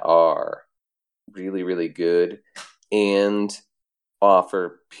shops that are really, really good and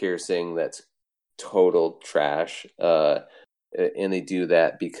offer piercing that's total trash. And they do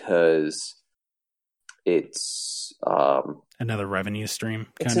that because it's another revenue stream.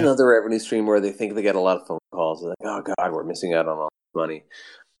 It's another revenue stream where they think they get a lot of phone calls. They're like, oh God, we're missing out on all this money.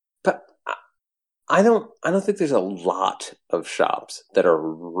 But I don't think there's a lot of shops that are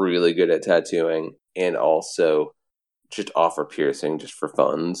really good at tattooing and also just offer piercing just for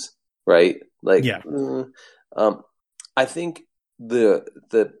funds, right? Like, yeah. I think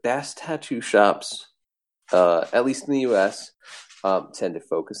the best tattoo shops, at least in the U.S., tend to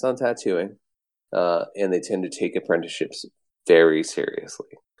focus on tattooing, and they tend to take apprenticeships very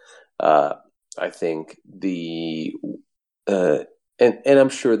seriously. I think and I'm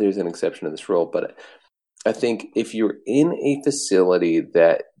sure there's an exception to this rule, but I think if you're in a facility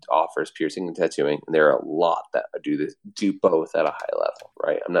that offers piercing and tattooing, and there are a lot that do both at a high level,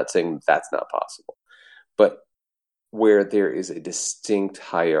 right? I'm not saying that's not possible, but where there is a distinct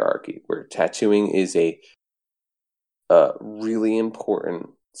hierarchy, where tattooing is a really important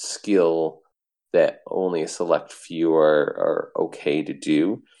skill that only a select few are okay to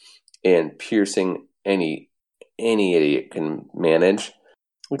do, and piercing any idiot can manage.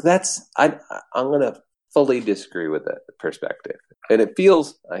 Like, I'm gonna fully disagree with that perspective. And it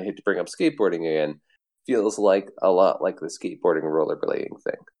feels, I hate to bring up skateboarding again, feels like a lot like the skateboarding rollerblading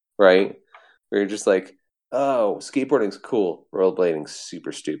thing, right? Where you're just like, oh, skateboarding's cool, rollerblading's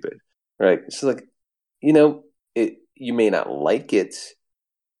super stupid, right? So like, you may not like it,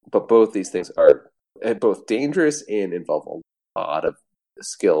 but both these things are both dangerous and involve a lot of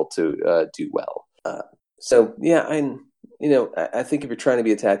skill to do well. So yeah, I think if you're trying to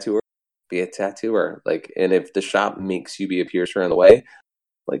be a tattooer, be a tattooer. Like, and if the shop makes you be a piercer on the way,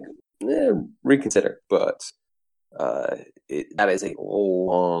 like, reconsider. But that is a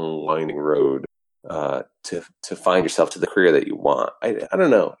long, winding road to find yourself to the career that you want. I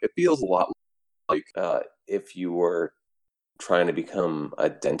don't know. It feels a lot like if you were trying to become a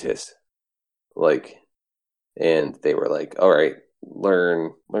dentist, like, and they were like, all right,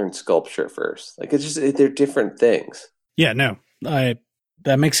 learn sculpture first. Like, it's just, they're different things. Yeah, no,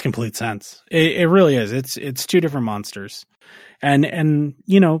 that makes complete sense. It really is. It's two different monsters, and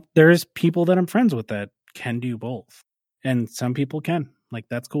there's people that I'm friends with that can do both, and some people can. Like,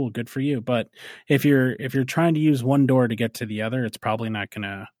 that's cool, good for you. But if you're trying to use one door to get to the other, it's probably not going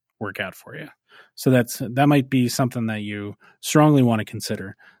to work out for you. So that might be something that you strongly want to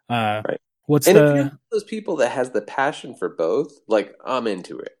consider. Right. If you're one of those people that has the passion for both, like, I'm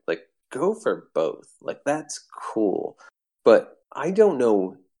into it. Like, go for both. Like, that's cool. But I don't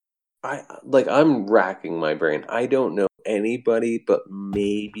know. I'm racking my brain. I don't know anybody, but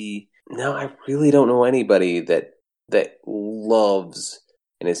maybe I really don't know anybody that loves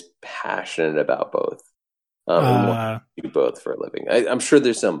and is passionate about both. And wants to do both for a living. I'm sure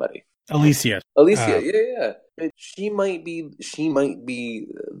there's somebody. Alicia, yeah. She might be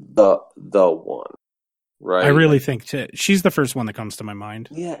the one, right? I really think she's the first one that comes to my mind.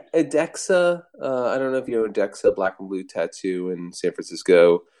 Yeah, Adexa. I don't know if you know Adexa, Black and Blue Tattoo in San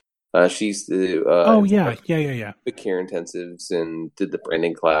Francisco. She's the yeah. The care intensives and did the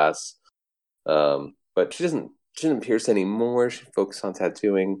branding class. But she doesn't pierce anymore. She focuses on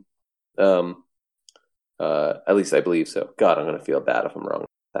tattooing. At least I believe so. God, I'm going to feel bad if I'm wrong with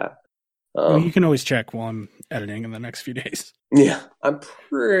that. Well, you can always check while I'm editing in the next few days. Yeah, I'm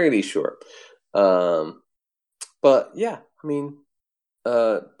pretty sure. But yeah, I mean,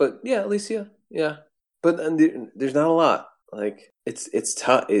 but yeah, Alicia, yeah. But there's not a lot. Like it's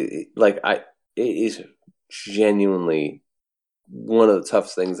tough. It is genuinely one of the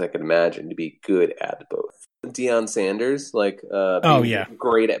toughest things I can imagine to be good at both. Deion Sanders,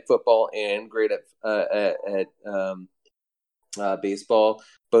 great at football and great at baseball.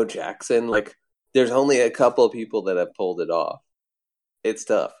 Bo Jackson, like there's only a couple of people that have pulled it off. It's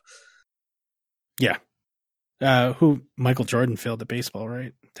tough. Yeah. Who Michael Jordan failed at baseball,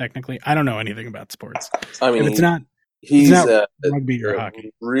 right? Technically, I don't know anything about sports. I mean, he's not rugby or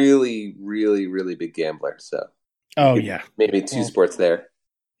hockey. Really, really, really big gambler. So, maybe two sports there.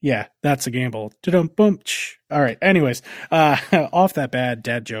 Yeah, that's a gamble. All right. Anyways, off that bad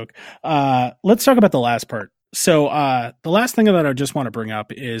dad joke. Let's talk about the last part. So, the last thing that I just want to bring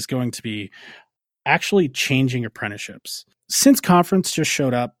up is going to be actually changing apprenticeships. Since conference just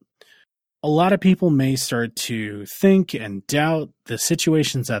showed up, a lot of people may start to think and doubt the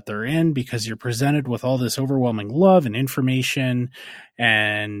situations that they're in because you're presented with all this overwhelming love and information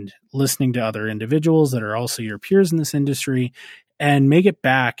and listening to other individuals that are also your peers in this industry, and may get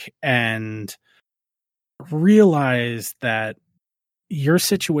back and realize that your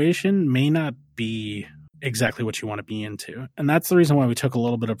situation may not be exactly what you want to be into. And that's the reason why we took a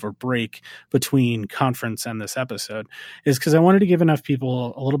little bit of a break between conference and this episode, is because I wanted to give enough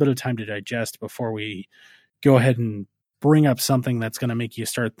people a little bit of time to digest before we go ahead and bring up something that's going to make you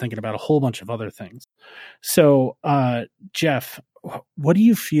start thinking about a whole bunch of other things. So, Jeff, what do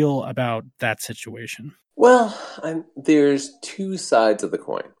you feel about that situation? Well, there's two sides of the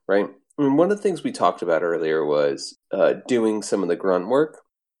coin, right? I mean, one of the things we talked about earlier was doing some of the grunt work.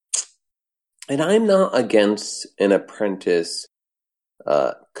 And I'm not against an apprentice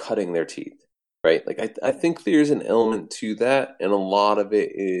cutting their teeth, right? Like I think there's an element to that, and a lot of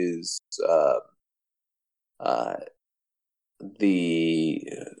it is the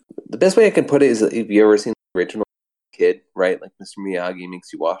best way I can put it is, if you ever seen the original Kid, right? Like Mr. Miyagi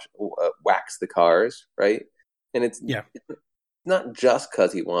makes you wax the cars, right? And it's not just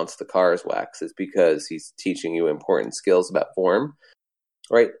because he wants the cars waxed; it's because he's teaching you important skills about form,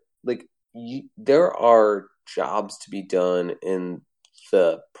 right? Like there are jobs to be done in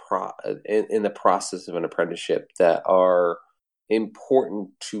the process of an apprenticeship that are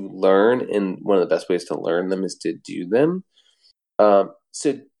important to learn, and one of the best ways to learn them is to do them.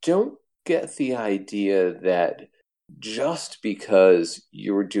 So don't get the idea that just because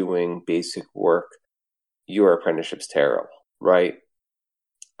you're doing basic work, your apprenticeship's terrible, right?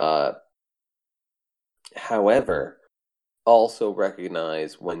 However, also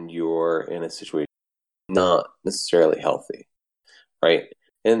recognize when you're in a situation not necessarily healthy, right?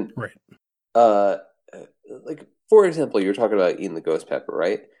 And like for example, you're talking about eating the ghost pepper,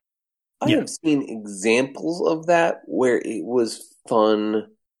 right? I have seen examples of that where it was fun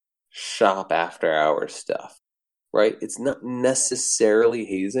shop after hours stuff, right? It's not necessarily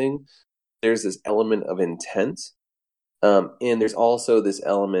hazing. There's this element of intent. And there's also this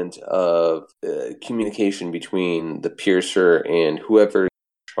element of communication between the piercer and whoever is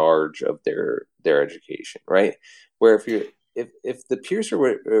in charge of their education, right? Where if the piercer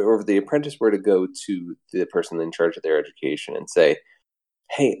or the apprentice were to go to the person in charge of their education and say,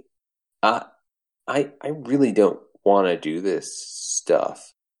 "Hey, I really don't want to do this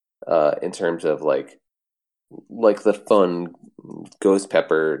stuff in terms of like the fun ghost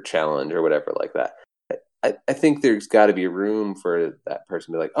pepper challenge or whatever like that." I think there's got to be room for that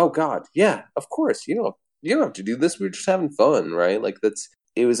person to be like, "Oh God, yeah, of course. You don't have to do this. We're just having fun, right? Like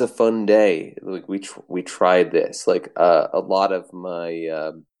it was a fun day. Like we tried this. Like a lot of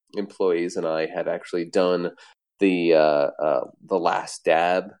my employees and I have actually done the last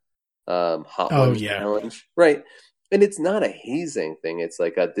dab hot lunch challenge, right? And it's not a hazing thing. It's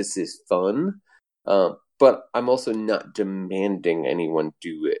like this is fun. But I'm also not demanding anyone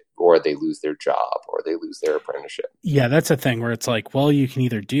do it, or they lose their job, or they lose their apprenticeship. Yeah, that's a thing where it's like, well, you can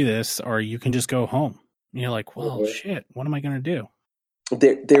either do this, or you can just go home. And you're like, well, shit, what am I going to do?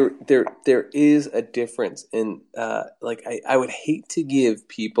 there is a difference in like I would hate to give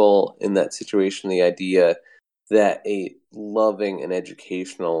people in that situation the idea that a loving and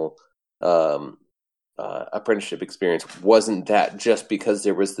educational apprenticeship experience wasn't that just because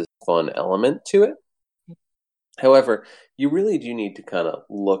there was this fun element to it. However, you really do need to kind of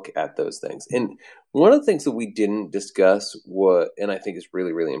look at those things. And one of the things that we didn't discuss, and I think is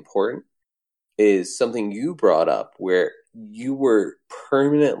really, really important, is something you brought up where you were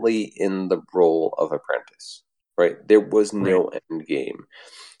permanently in the role of apprentice, right? There was no end game.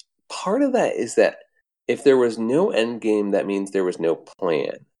 Part of that is that if there was no end game, that means there was no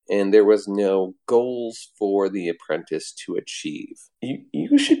plan and there was no goals for the apprentice to achieve.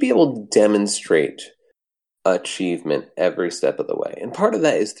 You should be able to demonstrate achievement every step of the way. And part of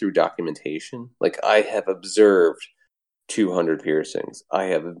that is through documentation. Like, I have observed 200 piercings. I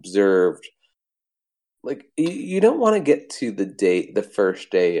have observed, like, you don't want to get to the first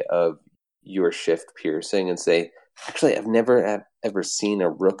day of your shift piercing and say, actually, I've never ever seen a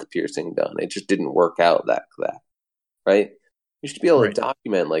rook piercing done. It just didn't work out that, right? You should be able to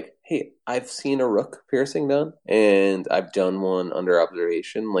document, like, hey, I've seen a rook piercing done, and I've done one under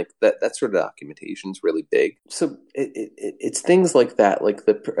observation. Like, that sort of documentation is really big. So it's things like that. Like,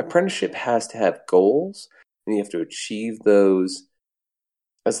 the apprenticeship has to have goals, and you have to achieve those.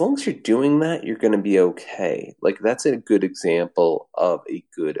 As long as you're doing that, you're going to be okay. Like, that's a good example of a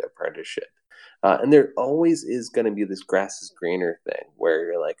good apprenticeship. And there always is going to be this grass is greener thing where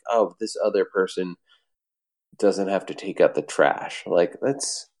you're like, oh, this other person doesn't have to take out the trash. Like,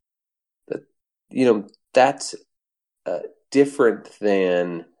 that's different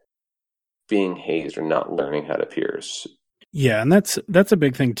than being hazed or not learning how to pierce. Yeah, and that's a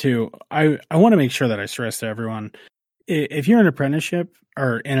big thing too. I want to make sure that I stress to everyone, if you're in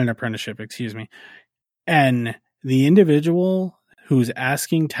an apprenticeship, excuse me, and the individual who's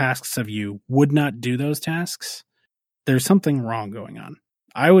asking tasks of you would not do those tasks, there's something wrong going on.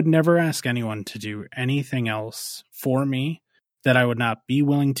 I would never ask anyone to do anything else for me that I would not be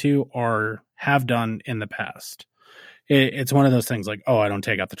willing to or have done in the past. It's one of those things like, oh, I don't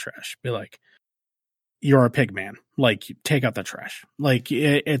take out the trash. Be like, you're a pig man. Like, take out the trash. Like,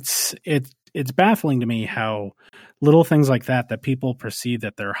 it's baffling to me how little things like that people perceive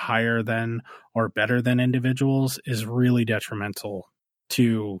that they're higher than or better than individuals is really detrimental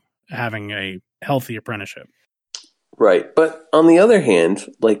to having a healthy apprenticeship. Right. But on the other hand,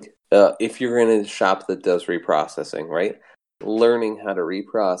 like, if you're in a shop that does reprocessing, right, learning how to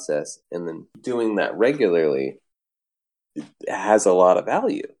reprocess and then doing that regularly has a lot of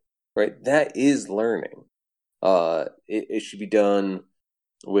value, right? That is learning. It should be done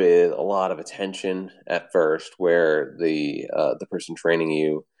with a lot of attention at first, where the person training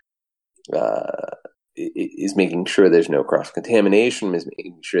you is making sure there's no cross-contamination, is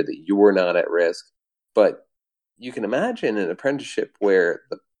making sure that you're not at risk. But you can imagine an apprenticeship where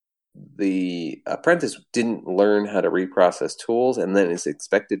the apprentice didn't learn how to reprocess tools and then is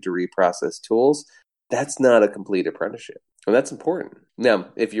expected to reprocess tools. That's not a complete apprenticeship. And that's important. Now,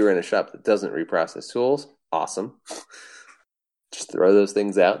 if you're in a shop that doesn't reprocess tools, awesome. Just throw those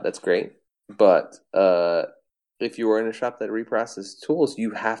things out. That's great. But if you are in a shop that reprocesses tools,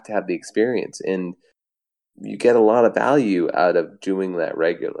 you have to have the experience, and you get a lot of value out of doing that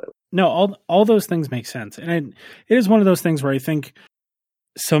regularly. No, all those things make sense. And it is one of those things where I think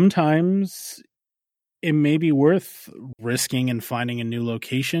sometimes it may be worth risking and finding a new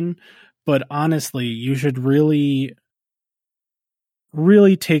location. But honestly, you should really,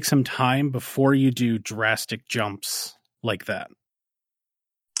 really take some time before you do drastic jumps like that.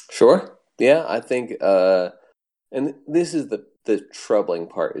 Sure. Yeah, I think, and this is the troubling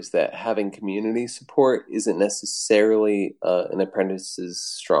part, is that having community support isn't necessarily an apprentice's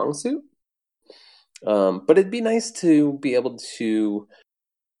strong suit. But it'd be nice to be able to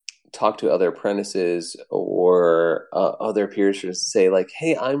talk to other apprentices or other peers to say, like,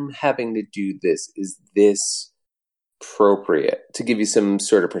 hey, I'm having to do this. Is this appropriate? To give you some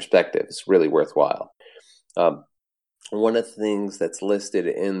sort of perspective. It's really worthwhile. One of the things that's listed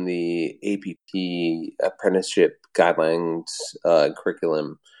in the APP apprenticeship guidelines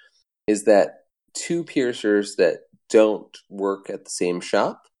curriculum is that 2 piercers that don't work at the same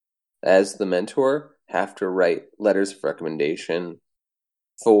shop as the mentor have to write letters of recommendation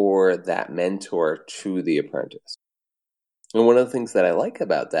for that mentor to the apprentice. And one of the things that I like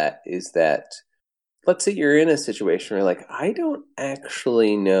about that is that, let's say you're in a situation where, like, I don't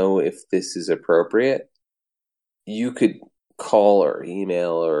actually know if this is appropriate. You could call or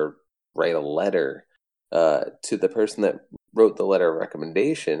email or write a letter to the person that wrote the letter of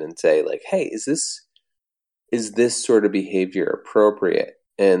recommendation and say, like, hey, is this is this sort of behavior appropriate?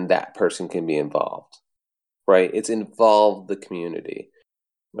 And that person can be involved, right? It's involved the community.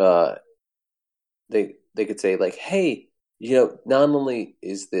 They could say like, hey, not only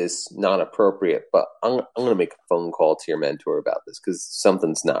is this not appropriate, but I'm going to make a phone call to your mentor about this because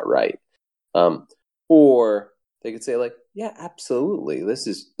something's not right. Or they could say like, yeah, absolutely. This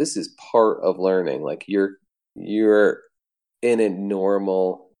is part of learning. Like you're in a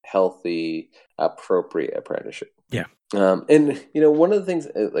normal, healthy, appropriate apprenticeship. Yeah. And one of the things,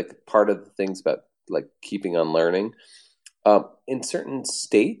 like part of the things about like keeping on learning, in certain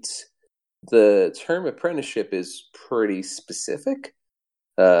states, the term apprenticeship is pretty specific.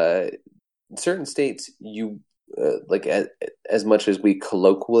 In certain states, you like as much as we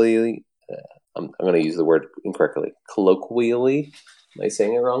colloquially, I'm going to use the word incorrectly. Colloquially, am I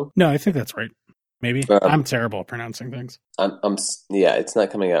saying it wrong? No, I think that's right. Maybe I'm terrible at pronouncing things. Yeah, it's not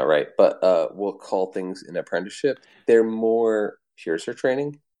coming out right. But we'll call things an apprenticeship. They're more piercer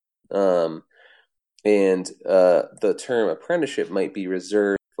training, and the term apprenticeship might be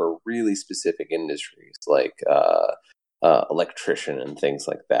reserved for really specific industries like electrician and things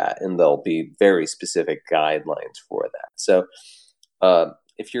like that, and there'll be very specific guidelines for that. So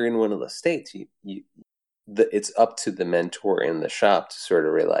if you're in one of the states, it's up to the mentor in the shop to sort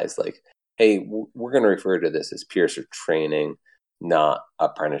of realize like, hey, we're going to refer to this as piercer training, not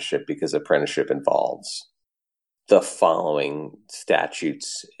apprenticeship, because apprenticeship involves the following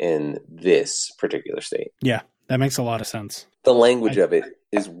statutes in this particular state. Yeah, that makes a lot of sense. The language of it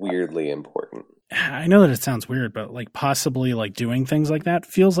is weirdly important. I know that it sounds weird, but like possibly like doing things like that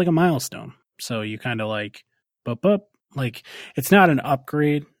feels like a milestone. So you kind of like, like it's not an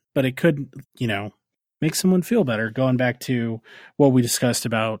upgrade, but it could, make someone feel better. Going back to what we discussed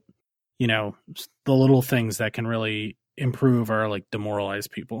about, the little things that can really improve or like demoralize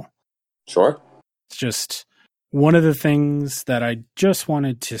people. Sure. It's just one of the things that I just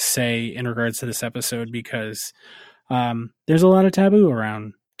wanted to say in regards to this episode, because there's a lot of taboo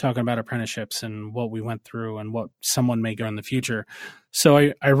around talking about apprenticeships and what we went through and what someone may go in the future. So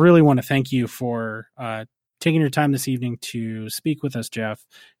I really want to thank you for taking your time this evening to speak with us, Jeff,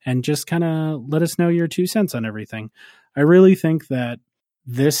 and just kind of let us know your 2 cents on everything. I really think that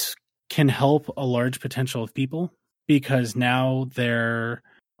this can help a large potential of people, because now now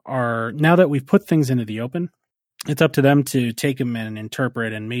that we've put things into the open, it's up to them to take them and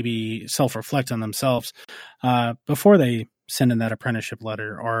interpret and maybe self-reflect on themselves before they send in that apprenticeship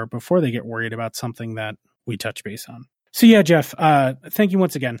letter or before they get worried about something that we touch base on. So yeah, Jeff, thank you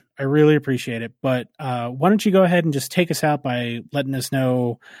once again. I really appreciate it. But why don't you go ahead and just take us out by letting us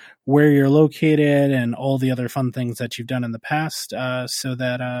know where you're located and all the other fun things that you've done in the past so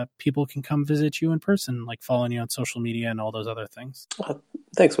that people can come visit you in person, like following you on social media and all those other things.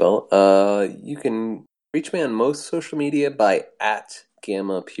 Thanks, Will. You can reach me on most social media by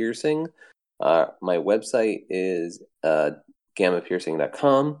 @GammaPiercing. My website is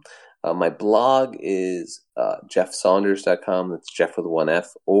gammapiercing.com. My blog is jeffsaunders.com. That's Jeff with 1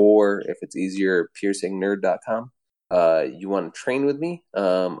 F. Or if it's easier, piercingnerd.com. You want to train with me?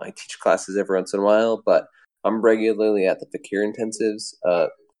 I teach classes every once in a while, but I'm regularly at the Fakir Intensives,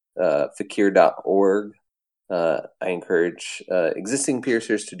 fakir.org. I encourage existing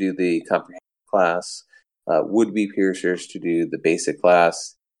piercers to do the comprehensive class, would-be piercers to do the basic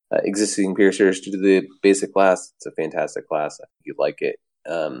class, existing piercers to do the basic class. It's a fantastic class. I think you'd like it.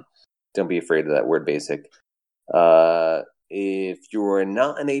 Don't be afraid of that word basic. If you're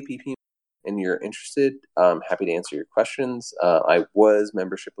not an APP and you're interested, I'm happy to answer your questions. I was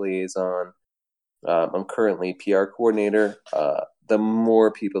membership liaison. I'm currently PR coordinator. The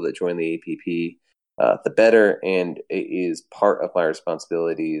more people that join the APP, the better. And it is part of my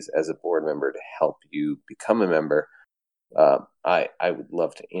responsibilities as a board member to help you become a member. I would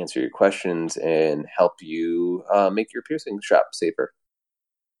love to answer your questions and help you make your piercing shop safer.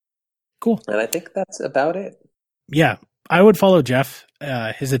 Cool. And I think that's about it. Yeah, I would follow Jeff.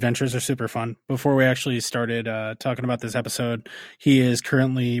 His adventures are super fun. Before we actually started talking about this episode, he is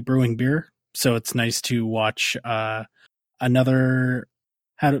currently brewing beer. So it's nice to watch another,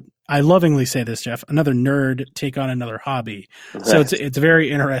 I lovingly say this, Jeff, another nerd take on another hobby. So it's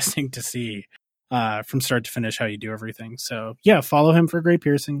very interesting to see from start to finish how you do everything. So yeah, follow him for great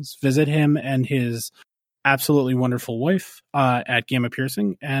piercings. Visit him and his absolutely wonderful wife at Gamma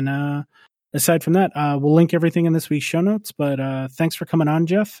Piercing. And aside from that, we'll link everything in this week's show notes. But thanks for coming on,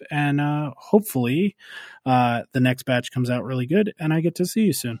 Jeff. And hopefully the next batch comes out really good and I get to see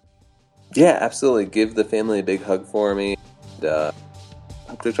you soon. Yeah, absolutely. Give the family a big hug for me. And,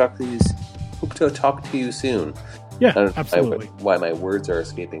 hope to talk to you soon. Yeah, absolutely. Why my words are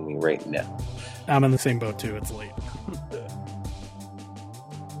escaping me right now. I'm in the same boat too. It's late.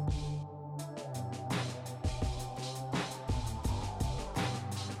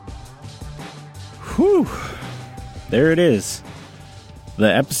 Whew. There it is.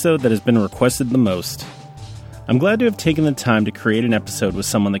 The episode that has been requested the most. I'm glad to have taken the time to create an episode with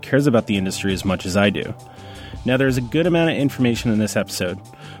someone that cares about the industry as much as I do. Now, there's a good amount of information in this episode,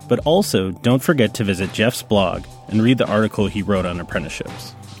 but also don't forget to visit Jeff's blog and read the article he wrote on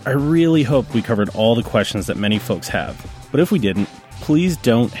apprenticeships. I really hope we covered all the questions that many folks have, but if we didn't, please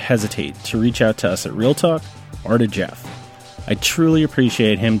don't hesitate to reach out to us at Real Talk or to Jeff. I truly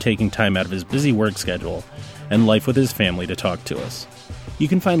appreciate him taking time out of his busy work schedule and life with his family to talk to us. You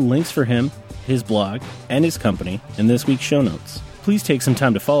can find links for him, his blog, and his company in this week's show notes. Please take some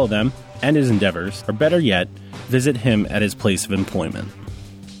time to follow them and his endeavors, or better yet, visit him at his place of employment.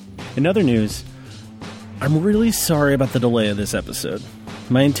 In other news, I'm really sorry about the delay of this episode.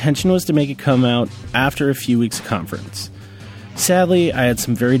 My intention was to make it come out after a few weeks of conference. Sadly, I had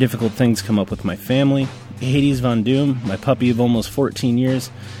some very difficult things come up with my family. Hades Von Doom, my puppy of almost 14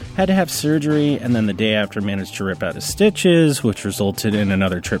 years, had to have surgery, and then the day after managed to rip out his stitches, which resulted in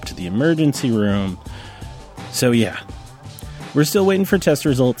another trip to the emergency room. So yeah, we're still waiting for test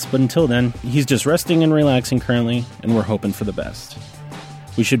results, but until then, he's just resting and relaxing currently, and we're hoping for the best.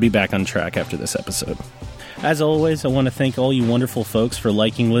 We should be back on track after this episode. As always, I want to thank all you wonderful folks for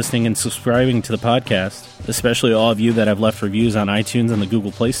liking, listening, and subscribing to the podcast, especially all of you that have left reviews on iTunes and the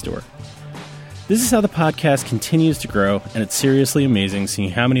Google Play Store. This is how the podcast continues to grow, and it's seriously amazing seeing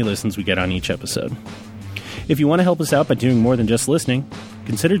how many listens we get on each episode. If you want to help us out by doing more than just listening,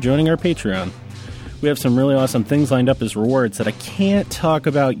 consider joining our Patreon. We have some really awesome things lined up as rewards that I can't talk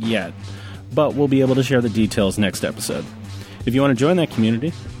about yet, but we'll be able to share the details next episode. If you want to join that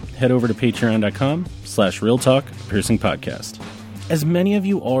community, head over to patreon.com/realtalkpiercingpodcast. As many of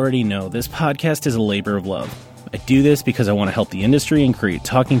you already know, this podcast is a labor of love. I do this because I want to help the industry and create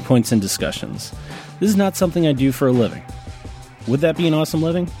talking points and discussions. This is not something I do for a living. Would that be an awesome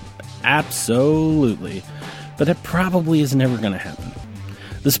living? Absolutely. But that probably is never going to happen.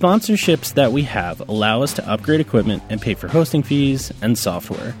 The sponsorships that we have allow us to upgrade equipment and pay for hosting fees and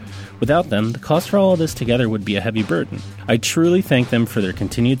software. Without them, the cost for all of this together would be a heavy burden. I truly thank them for their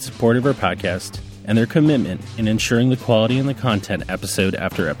continued support of our podcast and their commitment in ensuring the quality and the content episode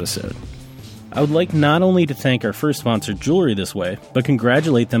after episode. I would like not only to thank our first sponsor, Jewelry This Way, but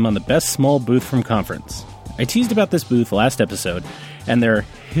congratulate them on the best small booth from conference. I teased about this booth last episode, and their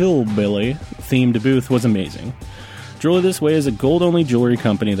hillbilly-themed booth was amazing. Jewelry This Way is a gold-only jewelry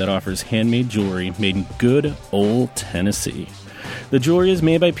company that offers handmade jewelry made in good old Tennessee. The jewelry is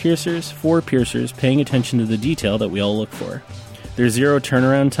made by piercers, for piercers, paying attention to the detail that we all look for. Their zero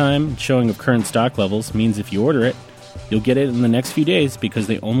turnaround time and showing of current stock levels means if you order it, you'll get it in the next few days because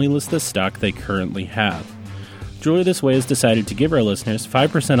they only list the stock they currently have. Jewelry This Way has decided to give our listeners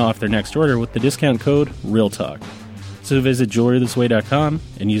 5% off their next order with the discount code REALTALK. So visit jewelrythisway.com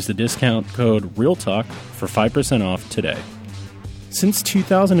and use the discount code REALTALK for 5% off today. Since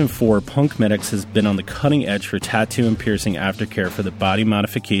 2004, Punk Medics has been on the cutting edge for tattoo and piercing aftercare for the body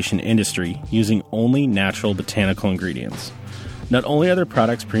modification industry using only natural botanical ingredients. Not only are their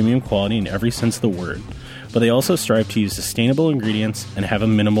products premium quality in every sense of the word, but they also strive to use sustainable ingredients and have a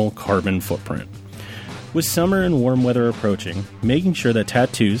minimal carbon footprint. With summer and warm weather approaching, making sure that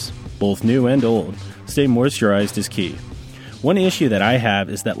tattoos, both new and old, stay moisturized is key. One issue that I have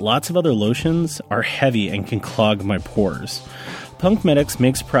is that lots of other lotions are heavy and can clog my pores. Punk Medics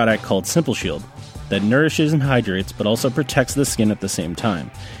makes a product called Simple Shield that nourishes and hydrates but also protects the skin at the same time.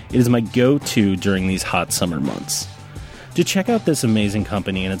 It is my go-to during these hot summer months. To check out this amazing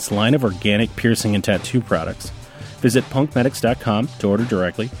company and its line of organic piercing and tattoo products, visit punkmedics.com to order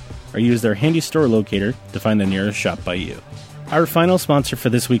directly, or use their handy store locator to find the nearest shop by you. Our final sponsor for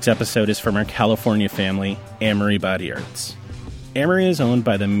this week's episode is from our California family, Amory Body Arts. Amory is owned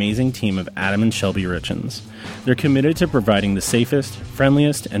by the amazing team of Adam and Shelby Richens. They're committed to providing the safest,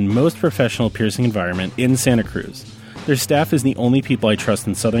 friendliest, and most professional piercing environment in Santa Cruz. Their staff is the only people I trust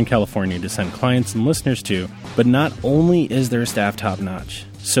in Southern California to send clients and listeners to, but not only is their staff top-notch,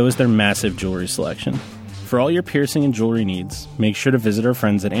 so is their massive jewelry selection. For all your piercing and jewelry needs, make sure to visit our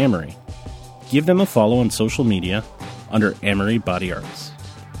friends at Amory. Give them a follow on social media under Amory Body Arts.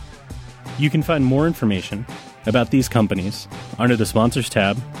 You can find more information about these companies under the Sponsors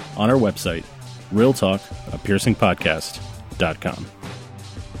tab on our website, realtalkpiercingpodcast.com.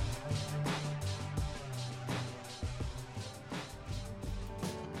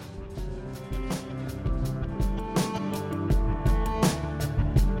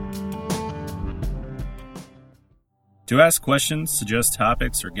 To ask questions, suggest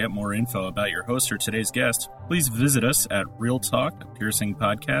topics, or get more info about your host or today's guest, please visit us at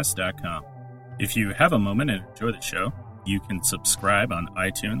realtalk@piercingpodcast.com. If you have a moment and enjoy the show, you can subscribe on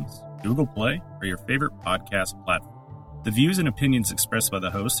iTunes, Google Play, or your favorite podcast platform. The views and opinions expressed by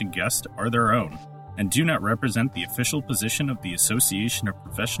the host and guest are their own and do not represent the official position of the Association of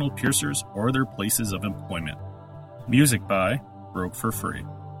Professional Piercers or their places of employment. Music by Broke for Free.